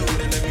 Roll the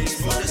weed and let me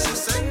smooth the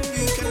cess, and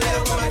you can lay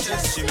up on my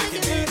chest. She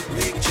making me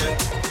weak check,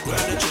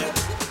 grind the check,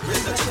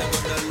 raise the check and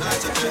got the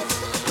lighter check.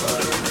 Roll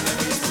the weed and let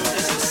me smooth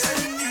the cess,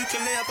 and you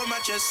can lay up on my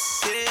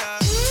chest. Yeah.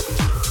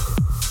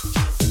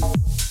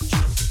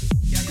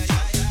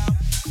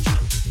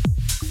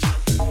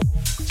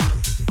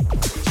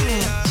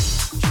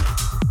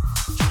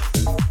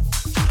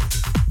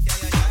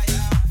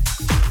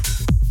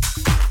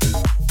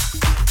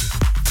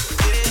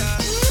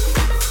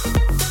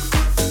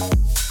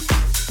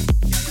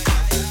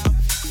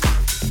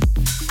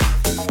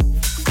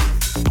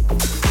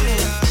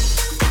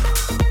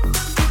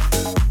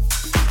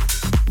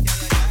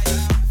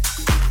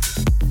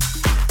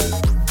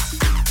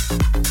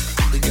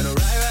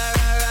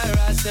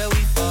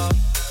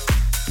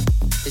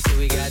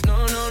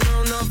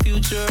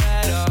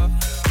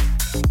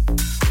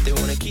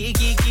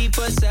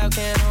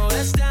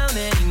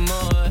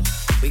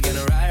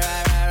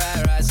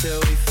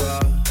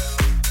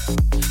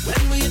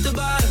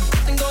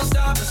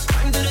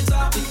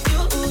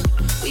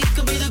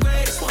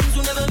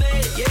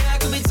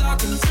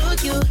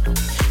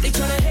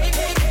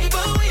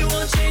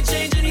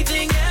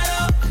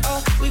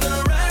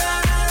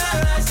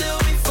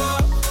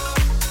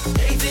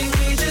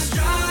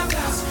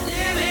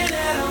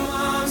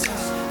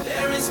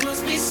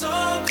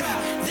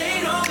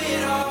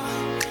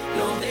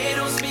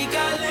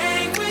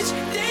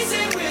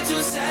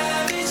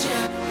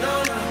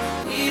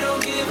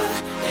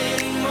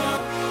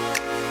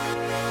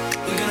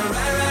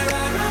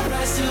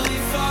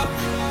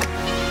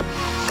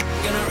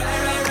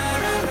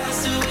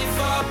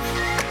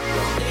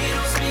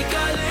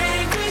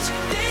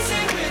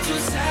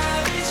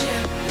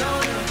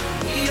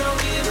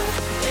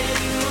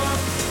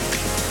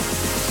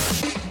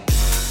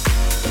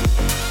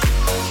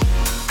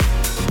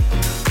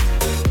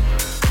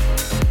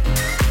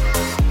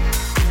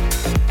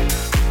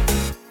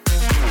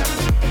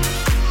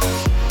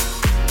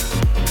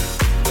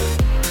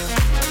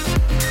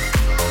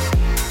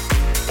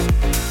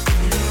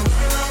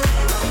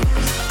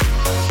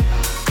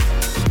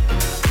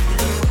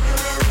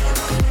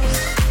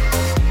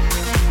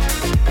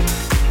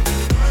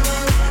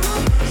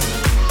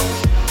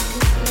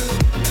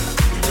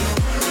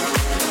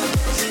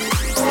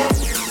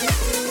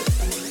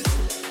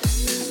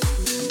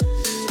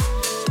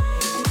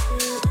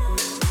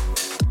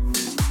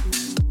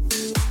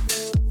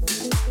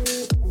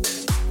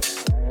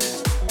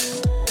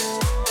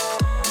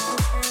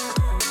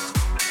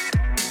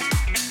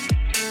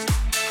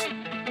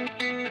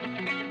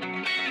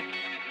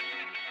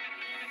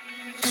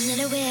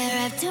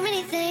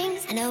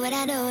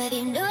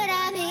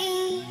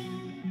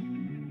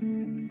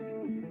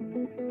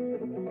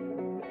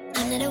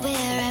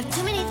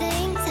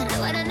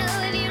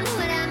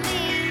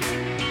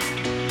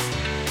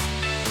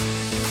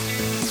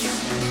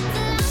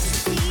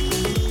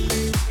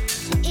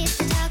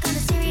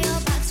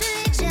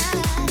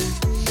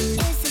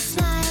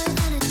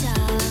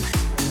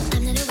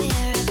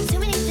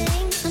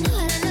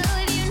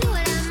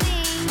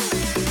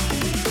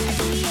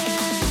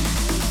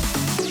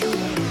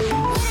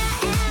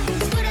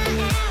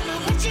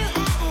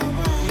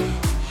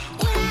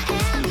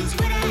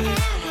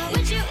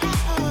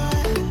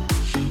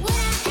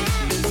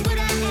 What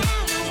I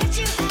am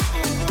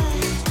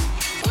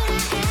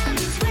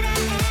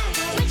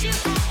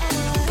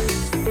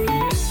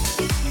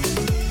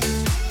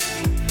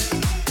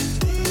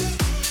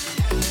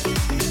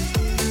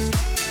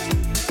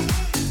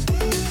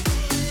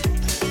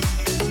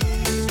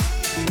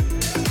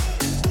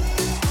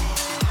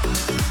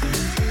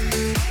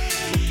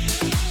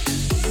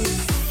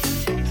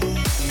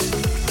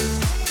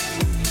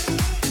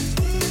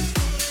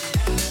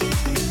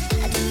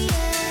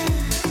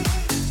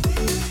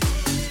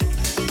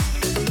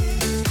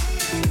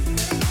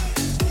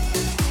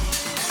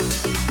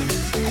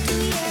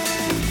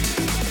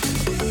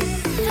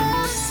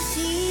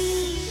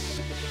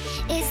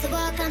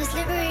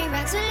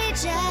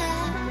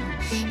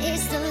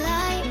It's the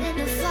light in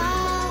the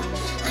fall.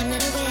 I'm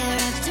not aware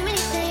of too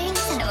many things.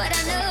 I know what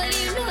I know, and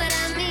you know what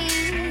I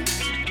mean.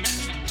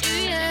 Do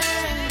ya?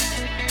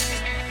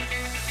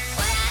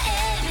 What I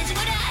am is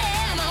what I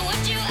am, or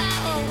what you are,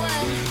 or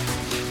what?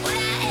 What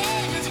I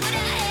am is what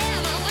I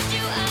am, or what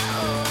you are,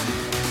 or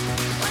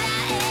what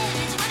I am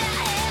is what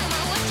I am,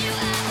 or what you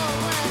are, or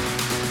what?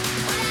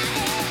 What I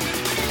am is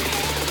what I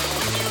am, or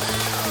what you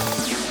are, or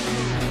what I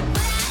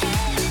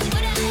am is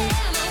what I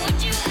am, or what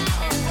you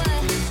are, or what?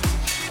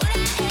 What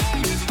I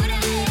am is what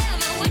I am,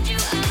 or what you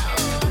are,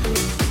 or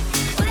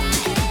what I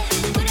am is what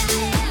I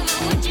am,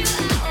 or what you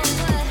are, or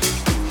what?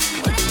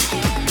 What I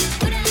am is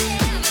what I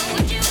am, or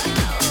what you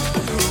are, or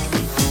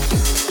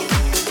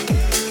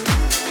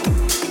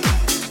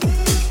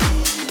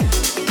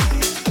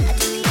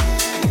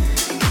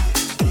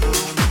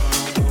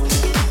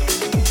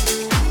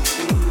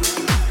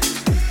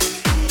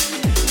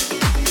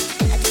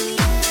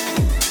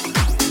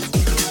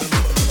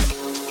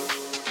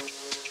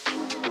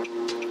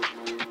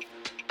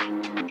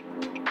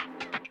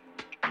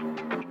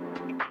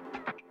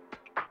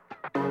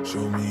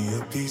Show me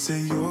a piece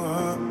of your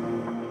heart.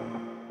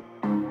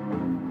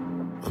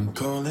 I'm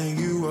calling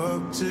you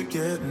up to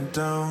getting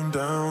down,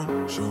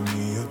 down. Show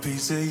me a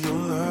piece of your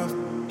love.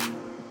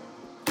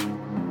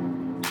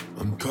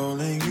 I'm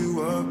calling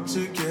you up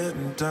to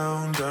getting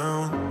down,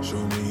 down.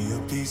 Show me a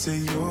piece of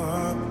your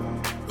heart,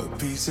 a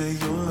piece of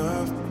your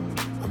love.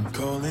 I'm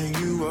calling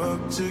you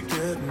up to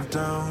getting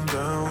down,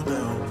 down,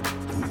 down.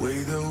 The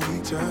way that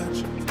we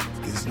touch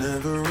is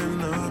never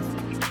enough.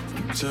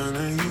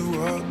 Turning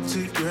you up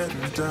to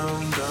getting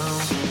down, down.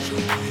 Show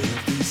me a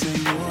piece of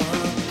your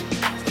heart,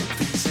 a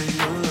piece of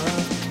your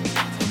love.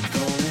 I'm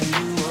calling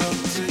you up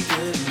to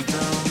getting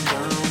down,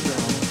 down,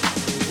 down.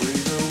 The way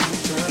that we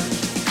touch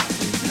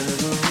is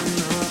never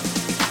enough.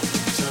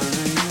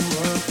 Turning you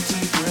up to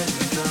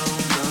getting down,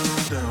 down,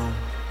 down.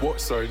 What?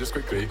 Sorry, just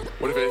quickly.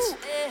 What if it's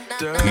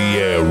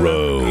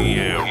Piero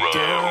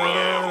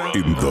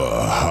in the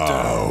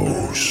house.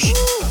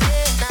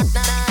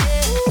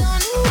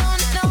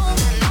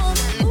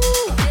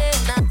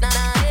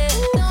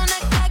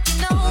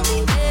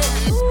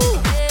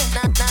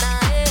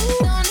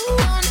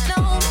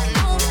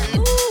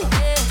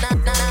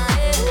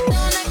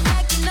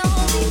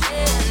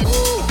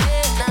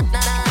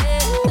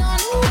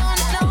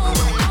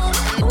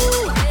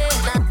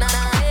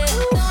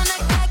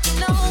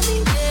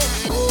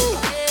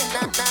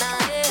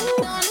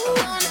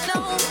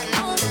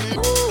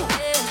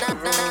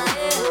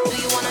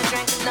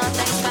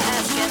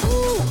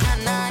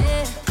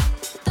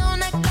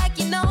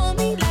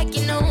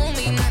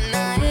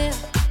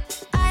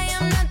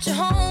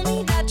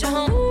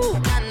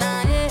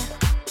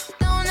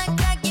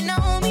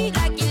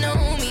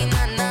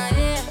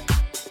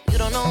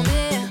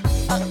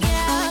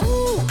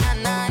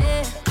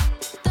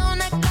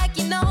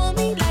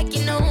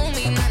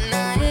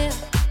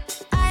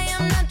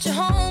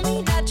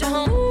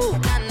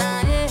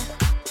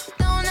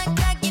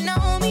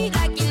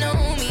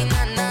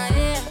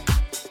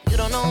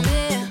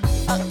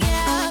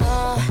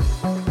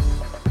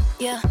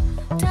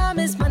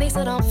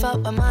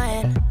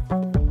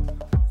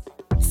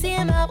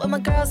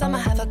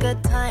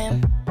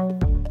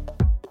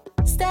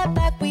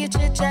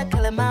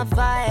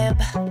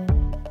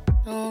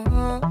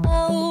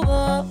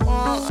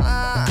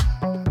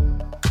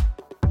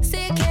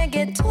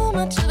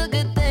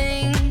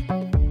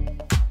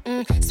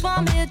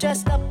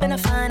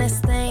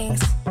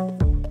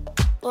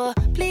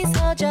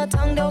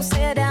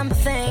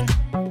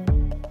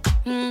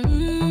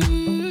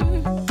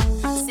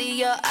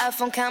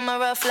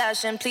 Camera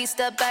flashing, please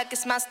step back,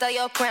 it's my style,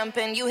 you're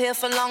cramping. You here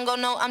for long, go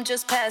no, I'm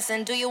just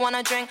passing. Do you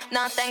wanna drink?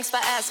 Nah, thanks for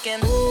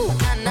asking. Ooh,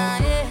 nah, nah,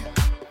 yeah.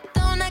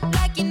 Don't act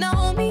like you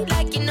know me,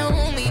 like you know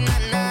me, nah,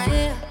 nah,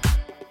 yeah.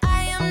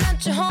 I am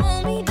not your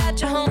homie, not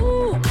your home.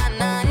 Ooh, nah,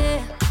 nah,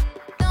 yeah.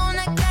 Don't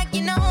act like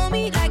you know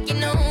me, like you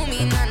know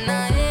me, nah,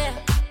 nah, yeah.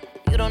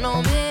 You don't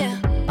know me,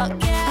 oh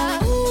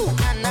yeah. Ooh,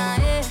 nah, nah,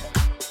 yeah.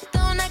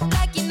 Don't act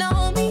like you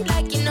know me,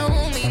 like you know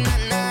me, nah,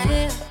 nah,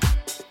 yeah.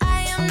 I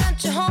am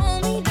not your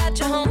homie, not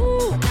your home.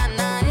 Ooh, nah,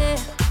 nah, yeah.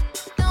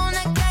 Don't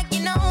act like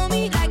you know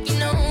me, like you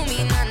know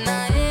me, nah,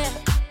 nah, yeah.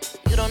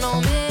 You don't know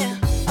me,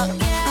 oh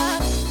yeah.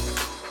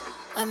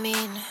 I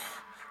mean,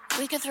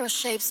 we can throw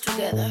shapes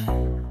together,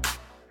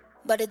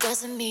 but it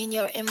doesn't mean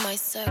you're in my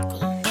circle.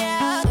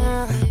 Yeah.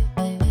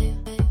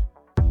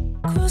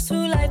 Cruise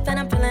through life and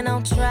I'm feeling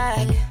on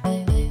track.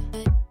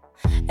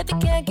 If you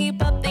can't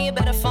keep up, then you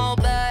better fall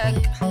back.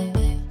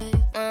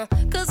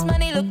 Cause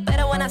money look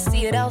better when I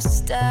see it all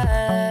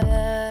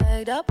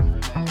stacked up.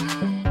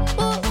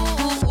 Ooh,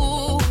 ooh,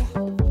 ooh.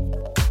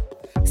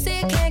 See,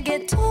 you can't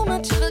get too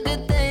much of a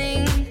good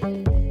thing.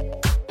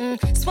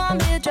 So I'm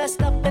here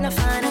dressed up in the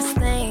finest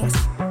things.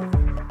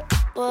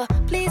 Well,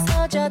 please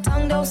hold your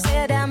tongue, don't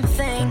say a damn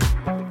thing.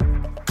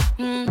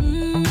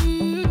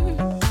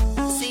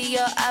 See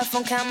your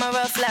iPhone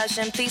camera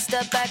flashing. Please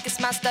step back, it's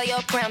my style,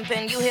 you're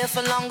cramping. You here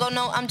for long, go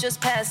no, I'm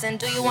just passing.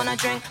 Do you wanna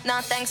drink?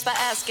 Nah, thanks for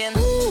asking.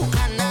 Ooh,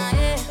 nah, nah,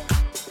 yeah.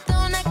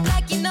 Don't act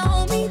like you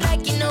know me,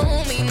 like you know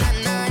me, nah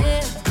nah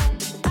yeah.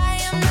 I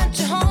am not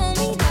your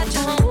homie, not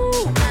your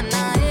homie, nah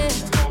nah yeah.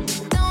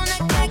 Don't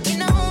act like you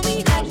know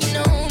me,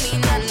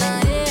 nah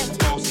nah yeah.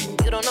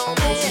 You don't know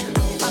me,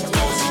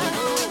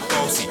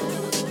 Bossy,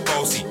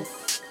 bossy,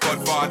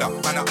 Godfather,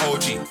 man a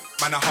OG,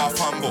 man a half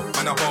humble,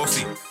 man a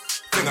bossy.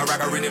 Fling a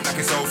rag a rhythm like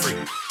it's all free.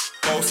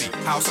 Bossy,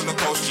 house on the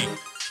coast G.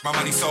 My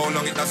money so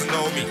long it doesn't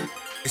know me.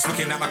 It's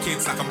looking at my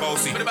kids like I'm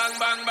bossy. Bang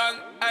bang bang,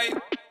 hey.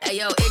 Hey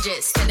yo,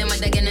 Idris, tell them what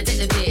they're gonna take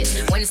the piss.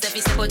 When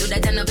Steffi step out, do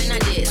that turn up in a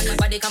dish.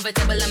 Body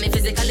comfortable, I'm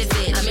physically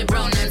fit. I'm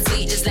brown and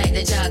sweet, just like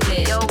the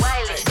chocolate. Yo,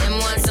 Wiley, them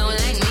ones sound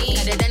like me.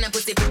 Got the dana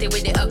pussy pretty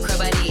with the upcra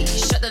body.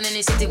 Shut down in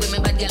the city with me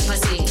bad girl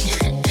pussy.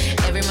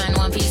 Every man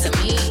want piece of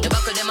me. The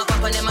back of them a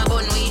pop and them a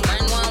bun weed.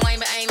 Man want wine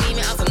behind me,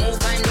 me have to move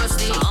kind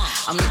dusty.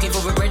 I'm looking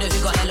for a brother who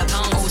got hella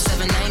pound.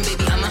 079,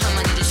 baby, I'm a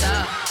hammer, need a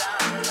shot.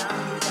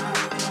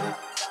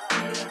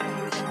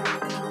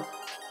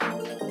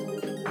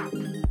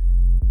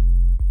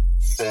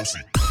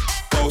 Bossy,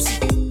 bossy,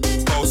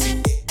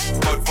 bossy,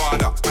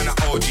 Godfather, man a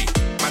OG,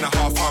 man a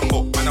half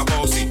humble, man a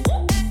bossy.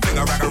 Fling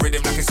a rag a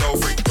rhythm like it's all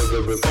free.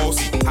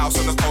 Bossy, house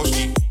on the coast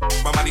G.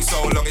 My money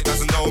so long it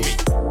doesn't know me.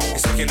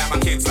 It's looking at my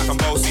kids like I'm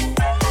bossy.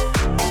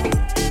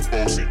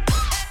 Bossy,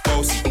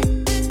 bossy,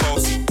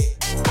 bossy,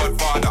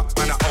 Godfather,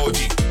 man a OG,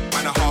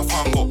 man a half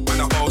humble,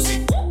 man a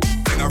bossy.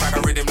 Fling a rag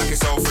a rhythm like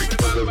it's all free.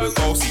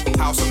 Bossy,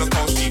 house on the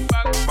coast G.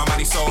 My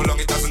money so long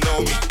it doesn't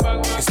know me.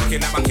 It's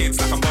looking at my kids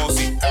like I'm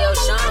bossy. Yo,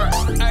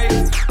 Sean. Hey,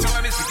 so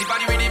when me spitty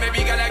panny with it,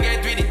 maybe gala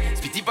get with it.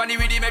 Spitty panny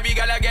with it, maybe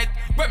gala get.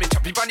 When me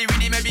choppy panny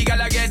with it, maybe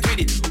gala get with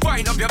it.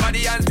 Wind up your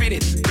body and spin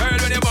it. Girl,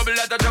 when you bubble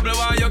out of trouble,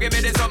 why you give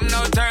me this something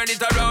now? Turn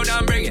it around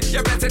and bring it.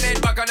 You're pressing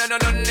it back on and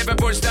on. If you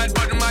push that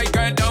button, my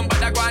girl down,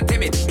 but I can't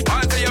tame it.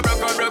 Once you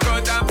broke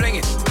out and fling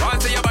it.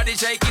 Once your body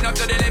shaking up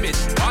to the limit.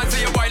 Once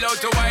you wild out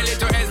to wild it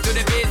to S to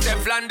the base.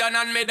 Step London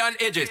and mid on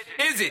edges.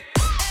 Is it?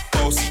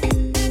 Bossy,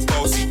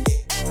 bossy,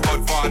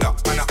 Godfather,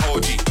 man a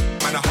OG,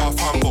 man a half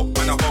humble,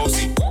 man a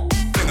bossy.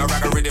 Fling a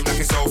rag a rhythm like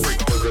it's all free.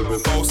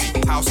 Bossy,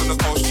 house on the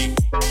coast G.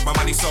 My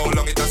money so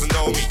long it doesn't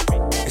know me.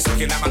 It's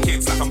looking at my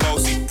kids like I'm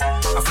bossy.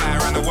 I fly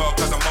around the world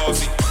cause I'm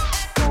bossy.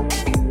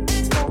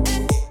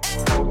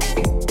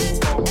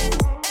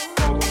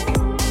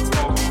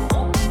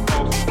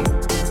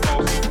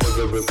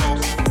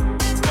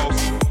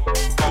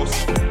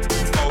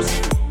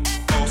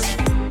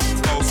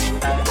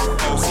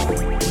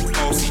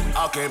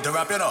 I came to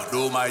rap, you know,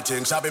 do my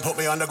thing. Sabi put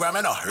me on the gram,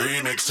 you know,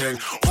 remix thing.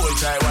 Hold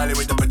tight, Wiley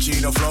with the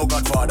Pacino flow.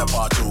 Godfather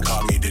part 2,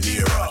 call me De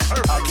Niro.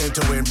 I came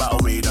to win, battle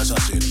me, that's a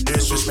sin.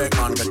 Disrespect,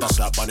 man, get a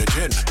slap on the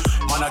chin.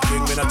 Man a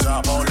king, in a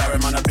top, oh Larry,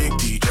 man a big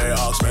DJ,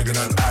 Hawks, Megan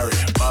and Harry.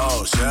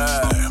 Boss,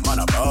 yeah, man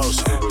a boss,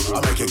 yeah. I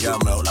make it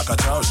get melt like a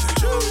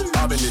toasty.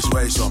 I've been this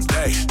way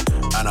someday,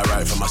 and I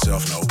write for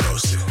myself, no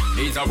ghosting.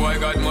 He's a boy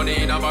got money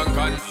in a bank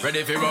on.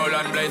 Ready for roll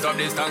and blaze up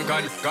this tank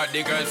on. Got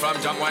the girls from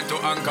Jamwan to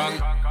Hong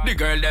Kong. The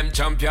girl them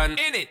champion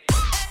in it.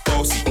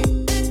 Bossy,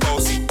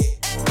 bossy,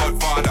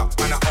 Godfather,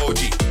 man a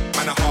OG,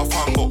 man a half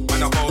humble,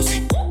 man a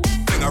bossy.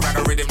 Fling a rag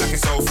a rhythm like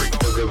it's all free.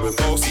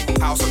 Bossy,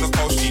 house on the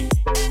coast G.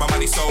 My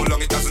money so long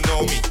it doesn't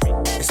know me.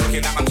 It's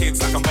looking at my kids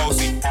like I'm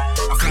bossy.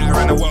 I fly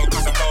around the world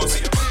cause I'm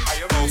bossy.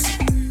 Bossy,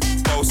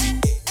 bossy,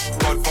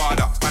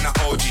 Godfather, man a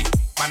OG,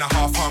 man a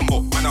half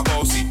humble, man a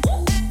bossy.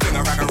 Fling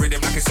a rag a rhythm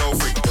like it's all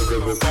free.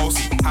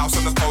 Bossy, house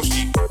on the coast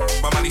G.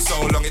 My money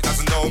so long it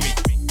doesn't know me.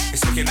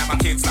 It's looking at my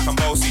kids like I'm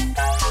bossy.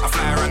 I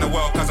fly around the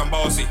world cause I'm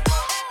bossy.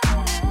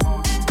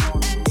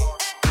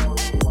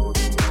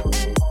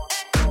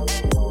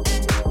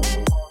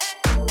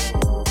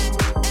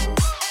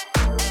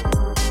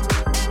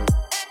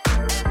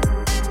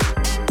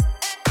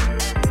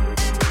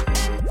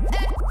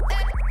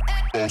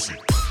 Bossy.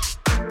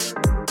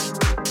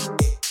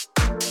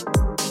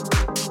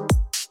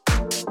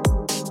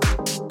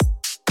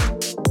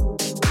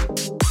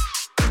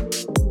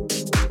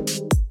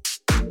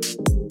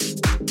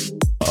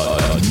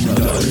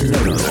 Another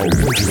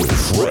original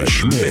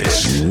fresh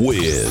mix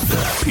with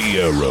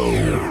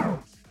Piero.